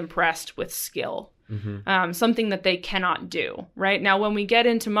supremely impressed with skill. Something that they cannot do, right? Now, when we get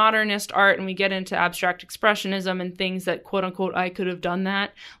into modernist art and we get into abstract expressionism and things that, quote unquote, I could have done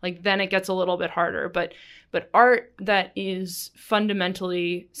that, like then it gets a little bit harder. But art that is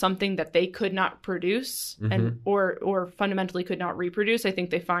fundamentally something that they could not produce and or fundamentally could not reproduce, I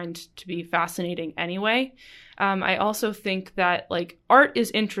think they find to be fascinating anyway. I also think that like art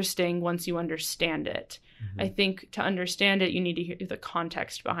is interesting once you understand it. I think to understand it, you need to hear the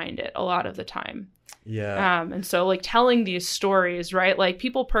context behind it a lot of the time. Yeah. And so like telling these stories, right? Like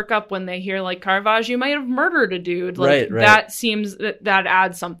people perk up when they hear like Caravaggio might have murdered a dude. Like Right. that seems that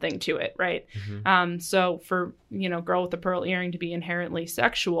adds something to it, right? Mm-hmm. So for, Girl with the Pearl Earring to be inherently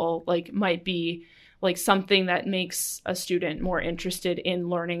sexual, like might be like something that makes a student more interested in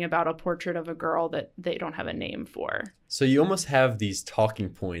learning about a portrait of a girl that they don't have a name for. So you almost have these talking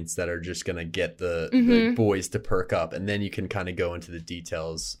points that are just going to get the boys to perk up, and then you can kind of go into the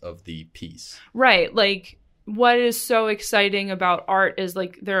details of the piece. Right. Like what is so exciting about art is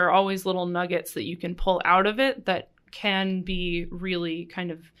like there are always little nuggets that you can pull out of it that can be really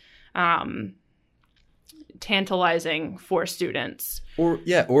kind of tantalizing for students. Or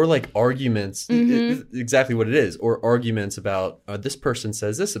like arguments, exactly what it is. Or arguments about this person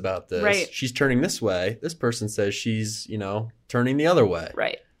says this about this. Right. She's turning this way. This person says she's, turning the other way.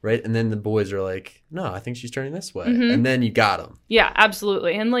 Right. Right. And then the boys are like, no, I think she's turning this way. And then you got them. Yeah,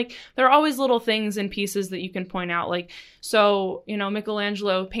 absolutely. And like there are always little things and pieces that you can point out. Like, so,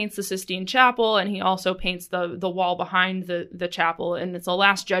 Michelangelo paints the Sistine Chapel and he also paints the wall behind the chapel, and it's a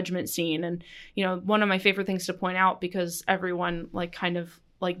Last Judgment scene. And, one of my favorite things to point out, because everyone like kind of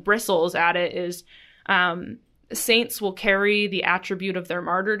like bristles at it, is saints will carry the attribute of their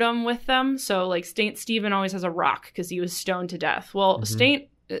martyrdom with them. So like Saint Stephen always has a rock because he was stoned to death. Well, Saint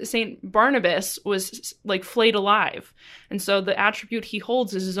Barnabas was like flayed alive. And so the attribute he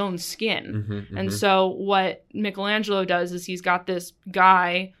holds is his own skin. And so what Michelangelo does is he's got this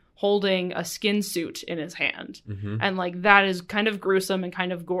guy holding a skin suit in his hand. And like that is kind of gruesome and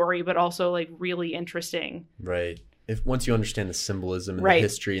kind of gory, but also like really interesting. Right. Once you understand the symbolism and the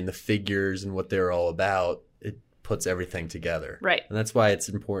history and the figures and what they're all about, it puts everything together. Right. And that's why it's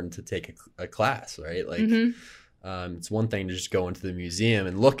important to take a class, right? Like it's one thing to just go into the museum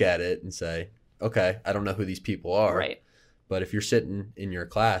and look at it and say, okay, I don't know who these people are. Right. But if you're sitting in your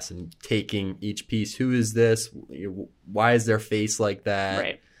class and taking each piece, who is this? Why is their face like that?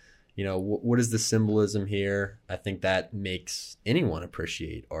 Right. What is the symbolism here? I think that makes anyone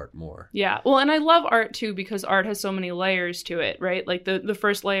appreciate art more. Yeah. Well, and I love art too, because art has so many layers to it, right? Like the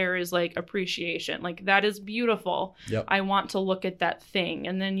first layer is like appreciation. Like that is beautiful. Yep. I want to look at that thing.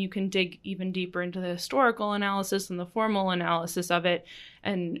 And then you can dig even deeper into the historical analysis and the formal analysis of it.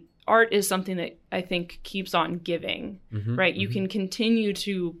 And art is something that I think keeps on giving, right? You can continue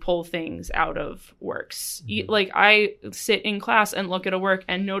to pull things out of works. Like I sit in class and look at a work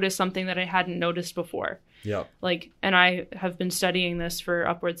and notice something that I hadn't noticed before. Yeah. Like, and I have been studying this for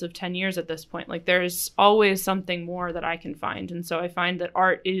upwards of 10 years at this point. Like there's always something more that I can find. And so I find that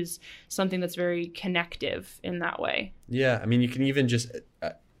art is something that's very connective in that way. Yeah. I mean, you can even just,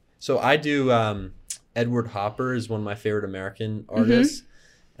 so I do, Edward Hopper is one of my favorite American artists.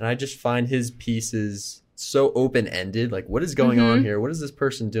 And I just find his pieces so open-ended. Like, what is going on here? What is this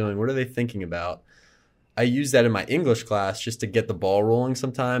person doing? What are they thinking about? I use that in my English class just to get the ball rolling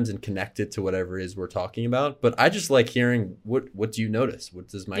sometimes and connect it to whatever it is we're talking about. But I just like hearing, what do you notice? What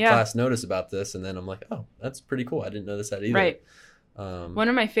does my class notice about this? And then I'm like, oh, that's pretty cool. I didn't notice that either. Right. One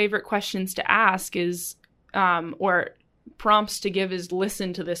of my favorite questions to ask is, or prompts to give, is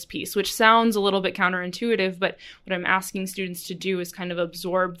listen to this piece, which sounds a little bit counterintuitive, but what I'm asking students to do is kind of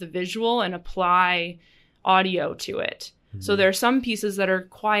absorb the visual and apply audio to it. So there are some pieces that are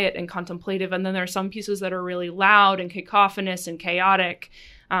quiet and contemplative, and then there are some pieces that are really loud and cacophonous and chaotic,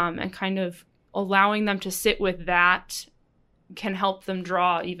 and kind of allowing them to sit with that can help them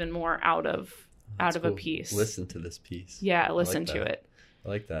draw even more out of cool. a piece. Listen to this piece. Yeah, listen to it. I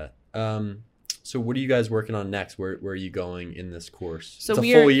like that. So what are you guys working on next? Where are you going in this course? So it's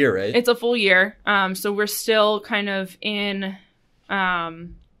a full year, right? It's a full year. So we're still kind of in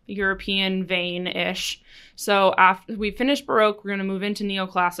European vein-ish. So after we finish Baroque, we're going to move into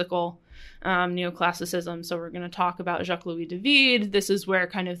neoclassical, neoclassicism. So we're going to talk about Jacques-Louis David. This is where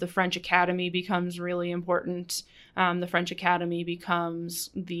kind of the French Academy becomes really important. The French Academy becomes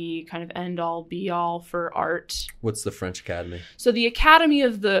the kind of end-all, be-all for art. What's the French Academy? So the Academy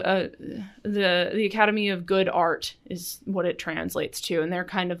of the Academy of Good Art is what it translates to, and they're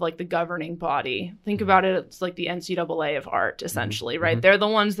kind of like the governing body. Think about it; it's like the NCAA of art, essentially, right? They're the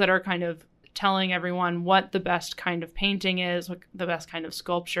ones that are kind of telling everyone what the best kind of painting is, what the best kind of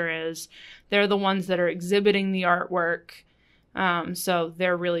sculpture is. They're the ones that are exhibiting the artwork, so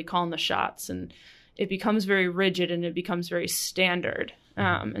they're really calling the shots, and it becomes very rigid and it becomes very standard.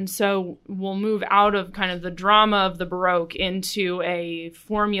 And so we'll move out of kind of the drama of the Baroque into a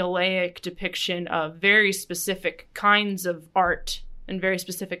formulaic depiction of very specific kinds of art and very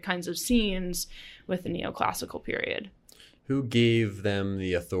specific kinds of scenes with the neoclassical period. Who gave them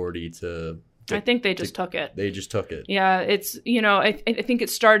the authority to I think they just took it. They just took it. Yeah, it's, I think it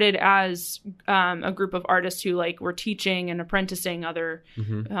started as a group of artists who like were teaching and apprenticing other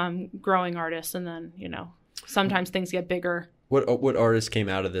growing artists, and then sometimes things get bigger. What artists came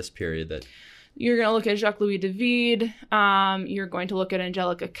out of this period that? You're going to look at Jacques-Louis David. You're going to look at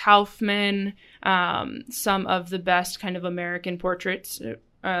Angelica Kauffman. Some of the best kind of American portrait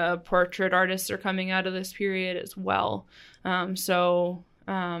artists are coming out of this period as well. You're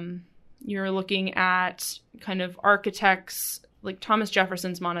looking at kind of architects like Thomas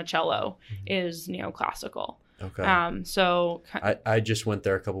Jefferson's Monticello is neoclassical. Okay. I just went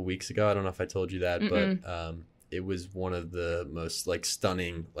there a couple weeks ago. I don't know if I told you that, but it was one of the most like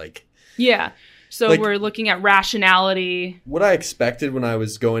stunning Yeah. So we're looking at rationality. What I expected when I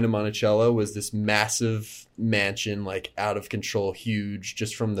was going to Monticello was this massive mansion, like out of control, huge,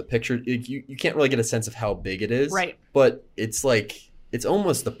 just from the picture. You can't really get a sense of how big it is. Right. But it's it's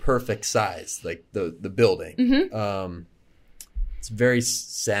almost the perfect size, like the building. Mm-hmm. It's very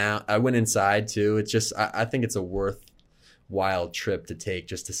sound. I went inside too. It's just, I think it's a worthwhile trip to take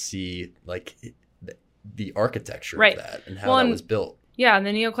just to see the architecture of that and how that was built. Yeah, and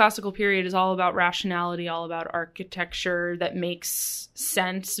the neoclassical period is all about rationality, all about architecture that makes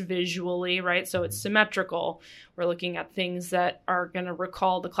sense visually, right? So it's symmetrical. We're looking at things that are going to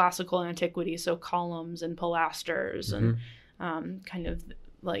recall the classical antiquity, so columns and pilasters and kind of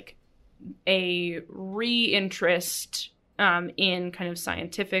like a reinterest in kind of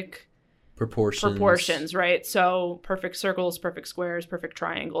scientific proportions, right? So perfect circles, perfect squares, perfect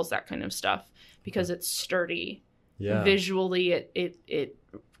triangles, that kind of stuff, because it's sturdy. Yeah. Visually, it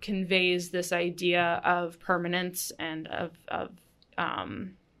conveys this idea of permanence and of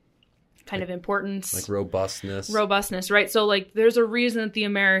kind of importance, like robustness, right? So there's a reason that the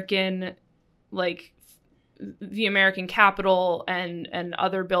American Capitol and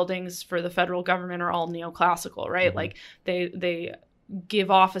other buildings for the federal government are all neoclassical, right? Mm-hmm. They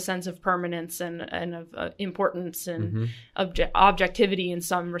give off a sense of permanence and of importance and objectivity in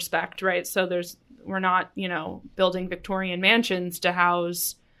some respect, right? So we're not, building Victorian mansions to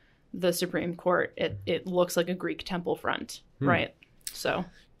house the Supreme Court. It looks like a Greek temple front, right? So,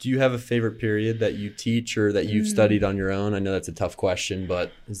 do you have a favorite period that you teach or that you've studied on your own? I know that's a tough question,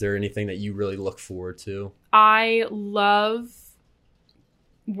 but is there anything that you really look forward to? I love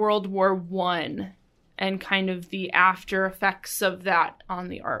World War I and kind of the after effects of that on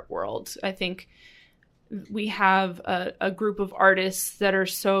the art world. I think we have a group of artists that are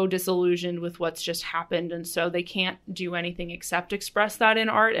so disillusioned with what's just happened, and so they can't do anything except express that in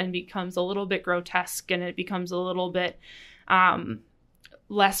art, and becomes a little bit grotesque, and it becomes a little bit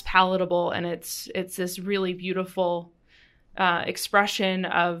less palatable, and it's this really beautiful expression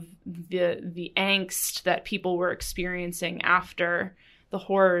of the angst that people were experiencing after the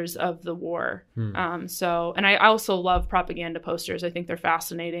horrors of the war. And I also love propaganda posters. I think they're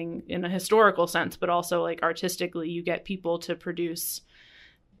fascinating in a historical sense, but also artistically, you get people to produce,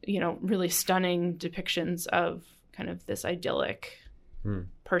 really stunning depictions of kind of this idyllic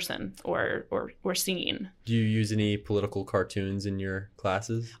person or scene. Do you use any political cartoons in your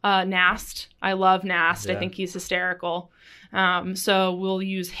classes? Nast. I love Nast. Yeah. I think he's hysterical. So we'll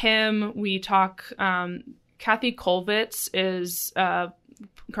use him. We talk, Kathy Kollwitz is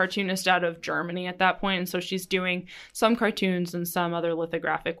cartoonist out of Germany at that point, and so she's doing some cartoons and some other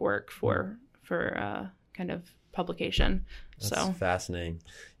lithographic work for kind of publication. That's fascinating.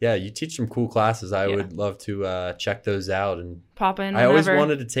 Yeah, you teach some cool classes. I would love to check those out and pop in. I always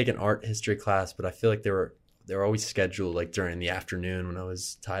wanted to take an art history class, but I feel like they were always scheduled during the afternoon when I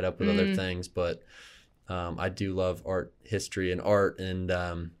was tied up with other things. But I do love art history and art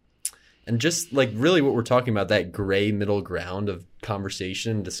and just really what we're talking about, that gray middle ground of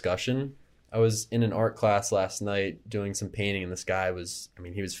conversation and discussion. I was in an art class last night doing some painting, and this guy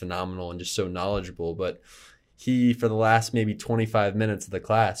he was phenomenal and just so knowledgeable. But he, for the last maybe 25 minutes of the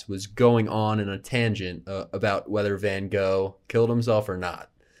class, was going on in a tangent about whether Van Gogh killed himself or not.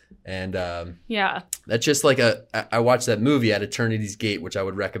 And that's just I watched that movie at Eternity's Gate, which I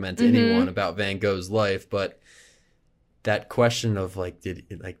would recommend to anyone, about Van Gogh's life. But that question of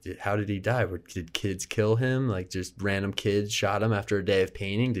how did he die? Did kids kill him? Just random kids shot him after a day of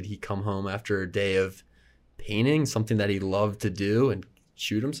painting? Did he come home after a day of painting, something that he loved to do, and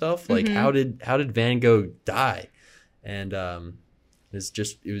shoot himself? How did Van Gogh die? And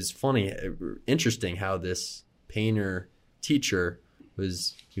it was funny, interesting how this painter teacher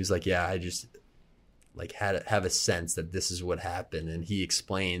was I just have a sense that this is what happened, and he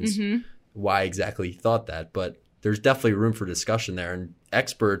explains why exactly he thought that. But there's definitely room for discussion there, and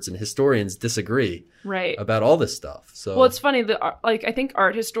experts and historians disagree right about all this stuff. So, well, it's funny that I think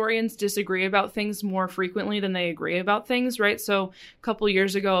art historians disagree about things more frequently than they agree about things, right? So a couple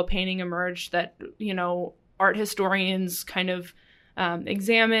years ago, a painting emerged that, art historians kind of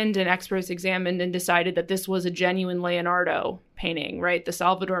examined and experts examined and decided that this was a genuine Leonardo painting, right? The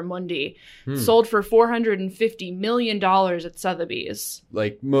Salvator Mundi, sold for $450 million at Sotheby's.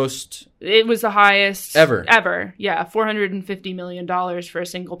 Like most... It was the highest... Ever. Yeah, $450 million for a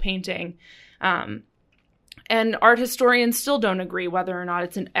single painting. And art historians still don't agree whether or not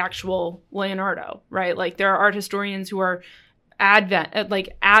it's an actual Leonardo, right? Like, there are art historians who are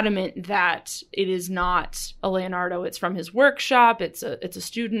adamant that it is not a Leonardo. It's from his workshop. It's a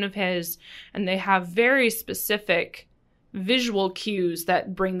student of his, and they have very specific visual cues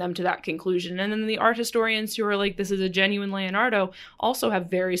that bring them to that conclusion. And then the art historians who are like, this is a genuine Leonardo, also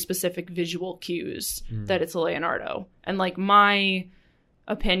have very specific visual cues that it's a Leonardo. And like, my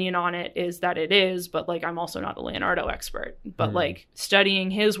opinion on it is that it is, but like, I'm also not a Leonardo expert, but like,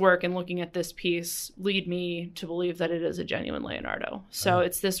 studying his work and looking at this piece lead me to believe that it is a genuine Leonardo. So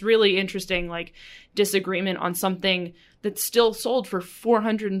it's this really interesting like disagreement on something that's still sold for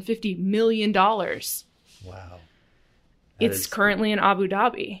 $450 million. Wow. It's currently in Abu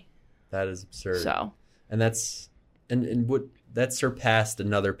Dhabi. That is absurd. So, and that's and what that surpassed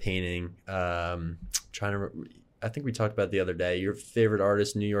another painting. I think we talked about it the other day. Your favorite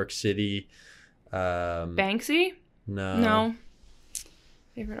artist, New York City. Banksy? No.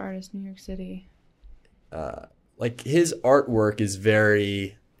 Favorite artist, New York City. Like, his artwork is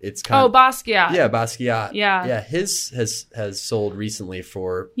very... It's kind of... Basquiat. Yeah, Basquiat. Yeah. Yeah, his has sold recently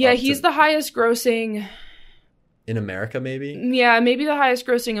for... Yeah, he's the highest grossing... In America, maybe? Yeah, maybe the highest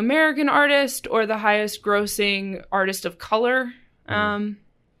grossing American artist or the highest grossing artist of color.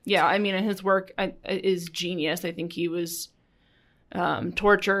 Yeah, I mean, his work is genius. I think he was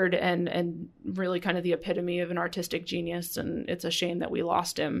tortured and really kind of the epitome of an artistic genius. And it's a shame that we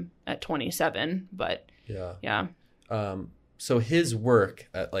lost him at 27. But yeah. So his work,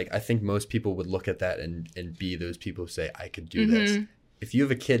 I think most people would look at that and be those people who say, I could do this. If you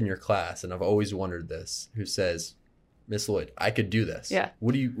have a kid in your class, and I've always wondered this, who says, Miss Lloyd, I could do this. Yeah.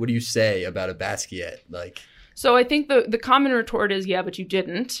 What do you say about a Basquiat? So I think the common retort is, yeah, but you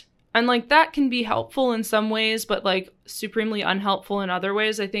didn't. And like, that can be helpful in some ways, but like supremely unhelpful in other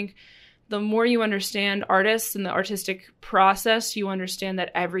ways. I think the more you understand artists and the artistic process, you understand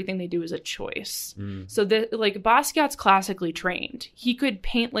that everything they do is a choice. So like, Basquiat's classically trained. He could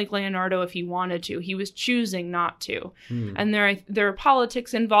paint like Leonardo if he wanted to. He was choosing not to. And there are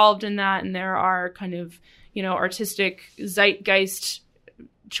politics involved in that, and there are kind of, artistic zeitgeist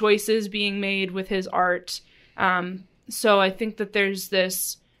choices being made with his art. So I think that there's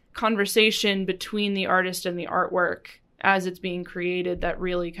this conversation between the artist and the artwork as it's being created that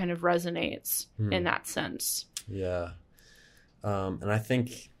really kind of resonates in that sense. Yeah. And I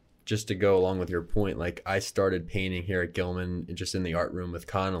think, just to go along with your point, like, I started painting here at Gilman just in the art room with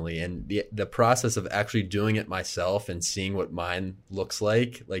Connolly, and the process of actually doing it myself and seeing what mine looks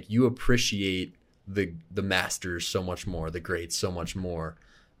like you appreciate the masters so much more, the greats so much more,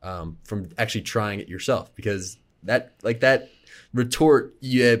 from actually trying it yourself, because that retort,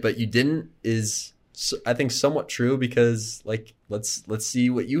 yeah, but you didn't, is, I think, somewhat true, because like, let's see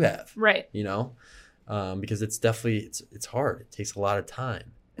what you have, right? Because it's definitely it's hard. It takes a lot of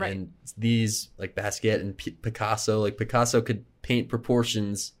time, right? And these, like Basquiat and Picasso, like Picasso could paint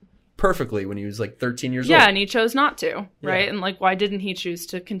proportions perfectly when he was like 13 years old. Yeah, and he chose not to, right? And like, why didn't he choose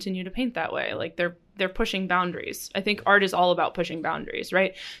to continue to paint that way? Like, they're pushing boundaries. I think art is all about pushing boundaries,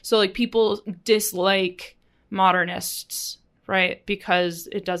 right? So like, people dislike modernists, right? Because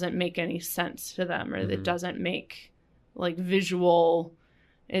it doesn't make any sense to them, or it doesn't make like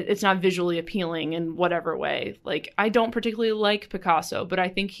it's not visually appealing in whatever way. Like, I don't particularly like Picasso, but I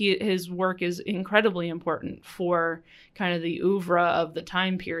think his work is incredibly important for kind of the oeuvre of the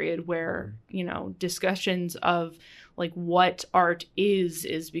time period where, discussions of like what art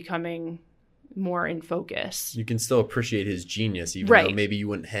is becoming more in focus. You can still appreciate his genius, even though maybe you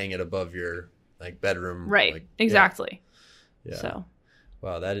wouldn't hang it above your like bedroom. Right. Like, exactly. Yeah. So.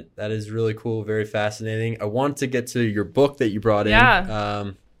 Wow, that is really cool. Very fascinating. I want to get to your book that you brought in.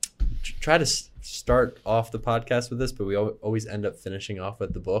 Yeah. Try to start off the podcast with this, but we always end up finishing off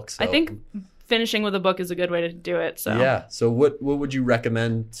with the book. So. I think finishing with a book is a good way to do it. So yeah. So what would you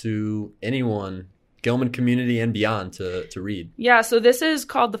recommend to anyone, Gilman community and beyond, to read? Yeah. So this is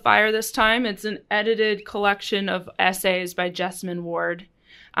called The Fire This Time. It's an edited collection of essays by Jessamine Ward.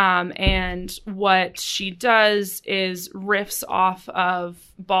 And what she does is riffs off of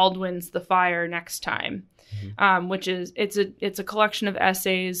Baldwin's The Fire Next Time. which is it's a collection of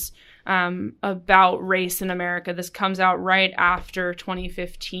essays about race in America. This comes out right after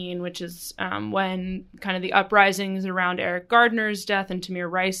 2015, which is when kind of the uprisings around Eric Gardner's death and Tamir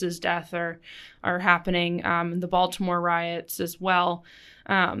Rice's death are happening, the Baltimore riots as well.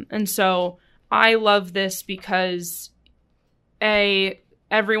 And so I love this because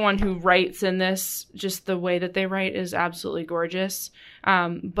everyone who writes in this, just the way that they write is absolutely gorgeous.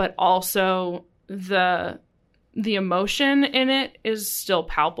 But also the emotion in it is still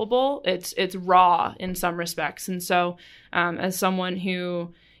palpable. It's raw in some respects. And so as someone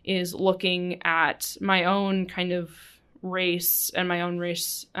who is looking at my own kind of race and my own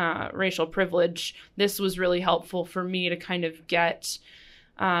racial privilege, this was really helpful for me to kind of get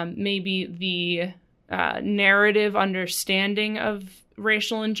maybe the narrative understanding of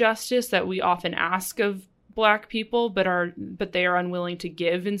racial injustice that we often ask of Black people, but they are unwilling to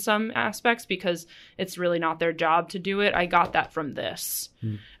give in some aspects because it's really not their job to do it. I got that from this.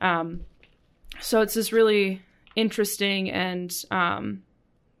 So it's this really interesting and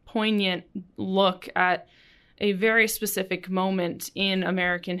poignant look at a very specific moment in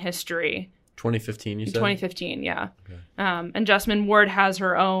American history. 2015, you said? 2015, yeah. Okay. And Jesmyn Ward has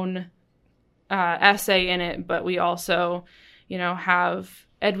her own essay in it, but we also, have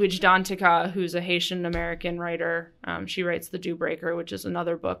Edwidge Danticat, who's a Haitian American writer. She writes The Dew Breaker, which is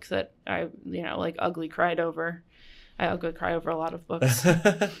another book that I, ugly cried over. I ugly cry over a lot of books.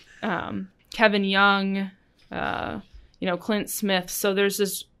 Kevin Young, Clint Smith. So there's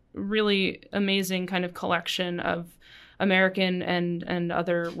this really amazing kind of collection of American and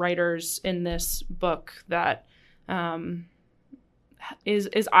other writers in this book that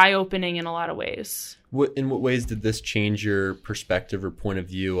is eye-opening in a lot of ways. In what ways did this change your perspective or point of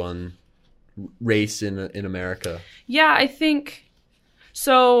view on race in America? Yeah, I think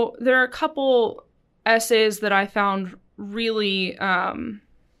so. There are a couple essays that I found really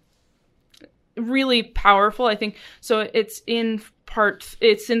really powerful. I think so. It's in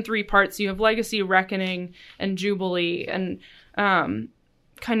 3 parts. You have Legacy, Reckoning, and Jubilee, and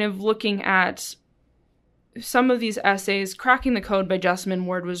kind of looking at some of these essays. Cracking the Code by Jesmyn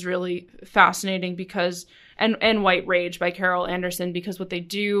Ward was really fascinating because, and White Rage by Carol Anderson, because what they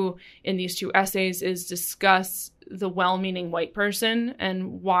do in these 2 essays is discuss the well-meaning white person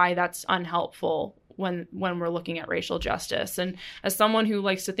and why that's unhelpful when we're looking at racial justice. And as someone who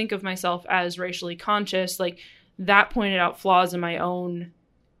likes to think of myself as racially conscious, like that pointed out flaws in my own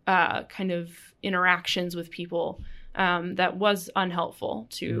kind of interactions with people that was unhelpful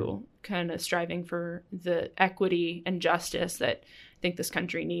to kind of striving for the equity and justice that I think this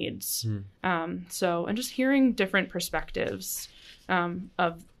country needs. And just hearing different perspectives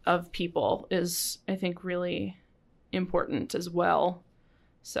of people is, I think, really important as well.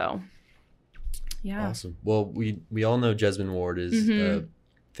 So, yeah. Awesome. Well, we all know Jesmyn Ward is a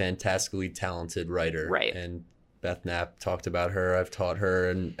fantastically talented writer. Right. And Beth Knapp talked about her. I've taught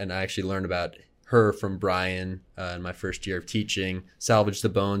her, and I actually learned about her from Brian in my first year of teaching. Salvage the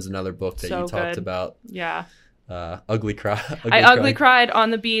Bones, another book that you talked about. Yeah. Ugly Cry. I ugly cried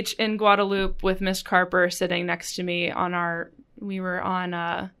on the beach in Guadalupe with Miss Carper sitting next to me we were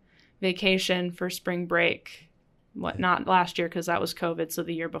on vacation for spring break. Not last year because that was COVID, so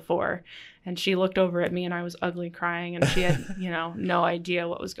the year before. And she looked over at me and I was ugly crying and she had, no idea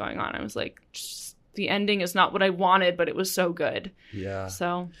what was going on. I was like, the ending is not what I wanted, but it was so good. Yeah.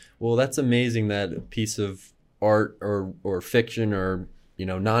 So. Well, that's amazing that a piece of art or fiction or,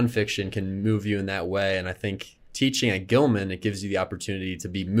 nonfiction can move you in that way. And I think teaching at Gilman, it gives you the opportunity to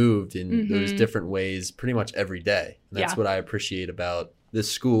be moved in those different ways pretty much every day. And that's what I appreciate about this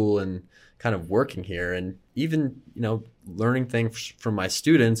school and kind of working here. And even, learning things from my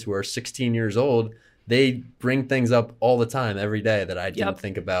students who are 16 years old, they bring things up all the time, every day that I didn't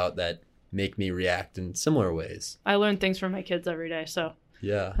think about that make me react in similar ways. I learn things from my kids every day, so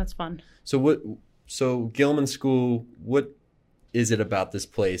yeah, that's fun. So Gilman School, what is it about this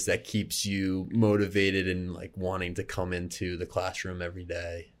place that keeps you motivated and like wanting to come into the classroom every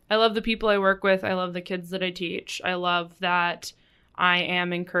day? I love the people I work with. I love the kids that I teach. I love that I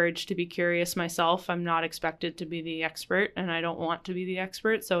am encouraged to be curious myself. I'm not expected to be the expert, and I don't want to be the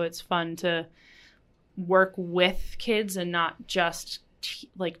expert. So it's fun to work with kids and not just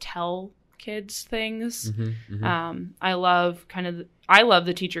tell kids things. I love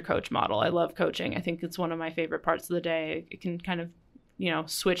the teacher coach model. I love coaching. I think it's one of my favorite parts of the day. It can kind of,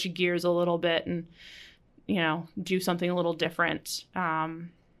 switch gears a little bit and, do something a little different.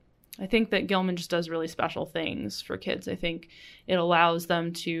 I think that Gilman just does really special things for kids. I think it allows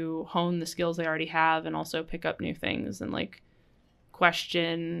them to hone the skills they already have and also pick up new things and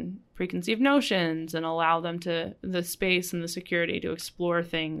question preconceived notions and allow them to the space and the security to explore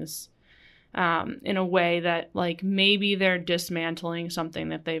things in a way that like maybe they're dismantling something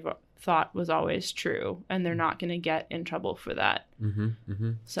that they've thought was always true, and they're not going to get in trouble for that.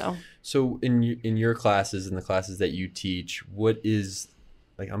 So in your classes and the classes that you teach, what is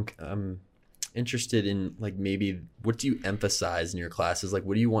like I'm interested in, like, maybe what do you emphasize in your classes? Like,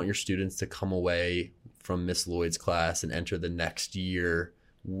 what do you want your students to come away from Miss Lloyd's class and enter the next year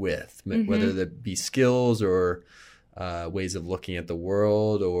with, whether that be skills or ways of looking at the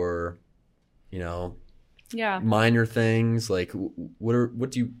world, or, you know, minor things? Like, what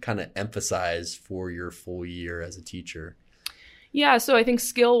do you kind of emphasize for your full year as a teacher? Yeah, so I think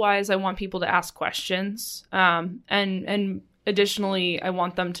skill-wise, I want people to ask questions, and additionally, I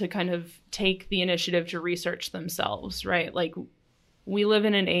want them to kind of take the initiative to research themselves, right? Like, we live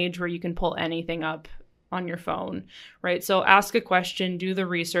in an age where you can pull anything up on your phone, right? So ask a question, do the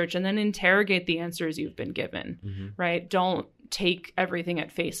research, and then interrogate the answers you've been given, right? Don't take everything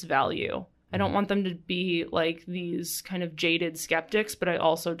at face value. I don't want them to be like these kind of jaded skeptics, but I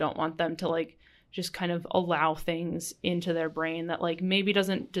also don't want them to like just kind of allow things into their brain that like maybe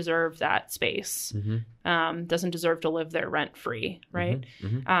doesn't deserve that space, doesn't deserve to live there rent free, right?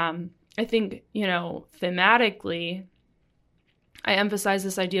 I think, you know, thematically, I emphasize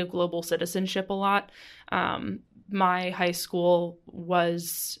this idea of global citizenship a lot. My high school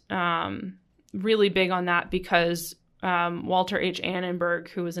was really big on that because Walter H. Annenberg,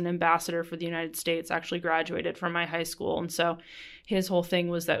 who was an ambassador for the United States, actually graduated from my high school. And so his whole thing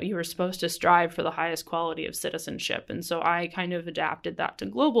was that you were supposed to strive for the highest quality of citizenship. And so I kind of adapted that to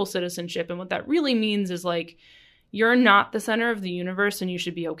global citizenship. And what that really means is like, you're not the center of the universe and you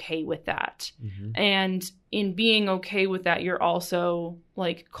should be okay with that. And in being okay with that, you're also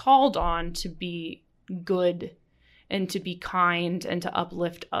like called on to be good and to be kind and to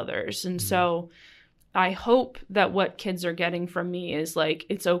uplift others. And so I hope that what kids are getting from me is like,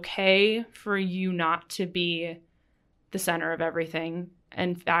 it's okay for you not to be the center of everything.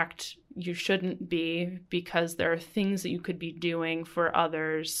 In fact, you shouldn't be, because there are things that you could be doing for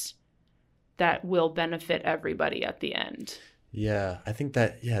others that will benefit everybody at the end. Yeah, I think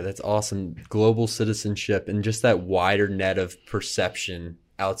that's awesome. Global citizenship and just that wider net of perception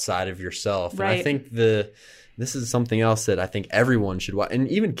outside of yourself. Right. And I think this is something else that I think everyone should watch. And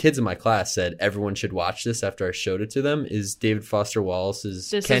even kids in my class said everyone should watch this after I showed it to them, is David Foster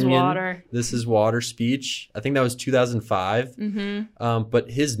Wallace's Kenyan, This is Water speech. I think that was 2005. But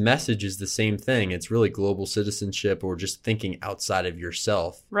his message is the same thing. It's really global citizenship, or just thinking outside of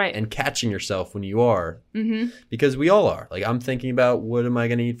yourself. Right. And catching yourself when you are. Because we all are. Like, I'm thinking about, what am I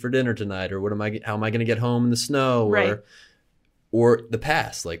going to eat for dinner tonight? Or how am I going to get home in the snow? Right. Or the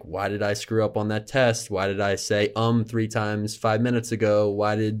past, like, why did I screw up on that test? Why did I say 3 times 5 minutes ago?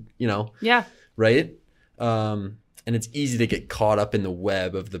 Why did, you know? Yeah. Right? And it's easy to get caught up in the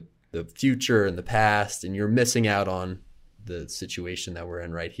web of the future and the past, and you're missing out on the situation that we're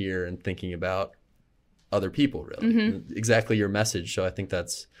in right here and thinking about other people, really. Exactly your message. So I think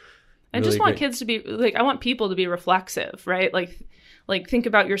that's really I just want great. kids to be, like, I want people to be reflexive, right? Like think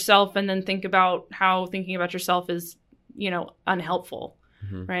about yourself, and then think about how thinking about yourself is, you know, unhelpful,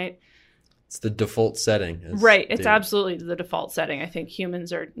 right? It's the default setting. Right. It's absolutely the default setting. I think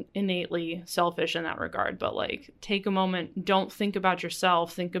humans are innately selfish in that regard, but like, take a moment, don't think about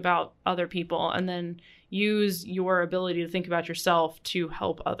yourself, think about other people, and then use your ability to think about yourself to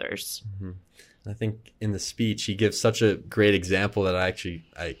help others. I think in the speech, he gives such a great example that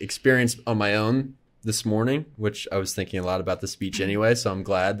I experienced on my own this morning, which I was thinking a lot about the speech anyway, so I'm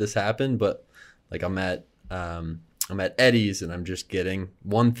glad this happened. But like, I'm at Eddie's and I'm just getting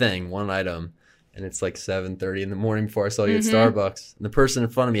one item, and it's like 7:30 in the morning before I saw you at Starbucks. And the person in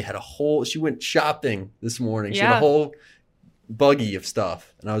front of me had she went shopping this morning. She had a whole buggy of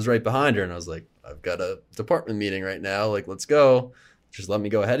stuff, and I was right behind her, and I was like, I've got a department meeting right now. Like, let's go. Just let me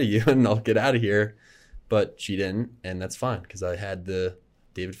go ahead of you and I'll get out of here. But she didn't, and that's fine, because I had the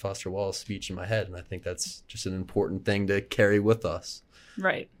David Foster Wallace speech in my head, and I think that's just an important thing to carry with us.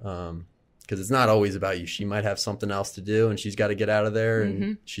 Right. Because it's not always about you. She might have something else to do, and she's got to get out of there,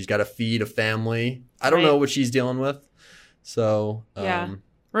 and she's got to feed a family. I don't know what she's dealing with. So,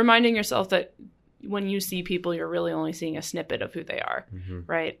 reminding yourself that when you see people, you're really only seeing a snippet of who they are,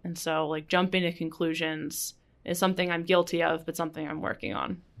 right? And so, like, jumping to conclusions is something I'm guilty of, but something I'm working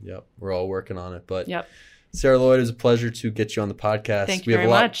on. Yep, we're all working on it. But Sarah Lloyd, it was a pleasure to get you on the podcast. Thank you very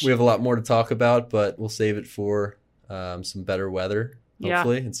much. We have a lot more to talk about, but we'll save it for some better weather,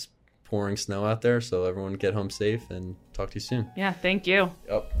 hopefully. It's pouring snow out there, so everyone get home safe, and talk to you soon. Yeah, thank you.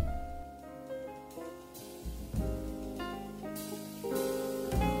 Yep.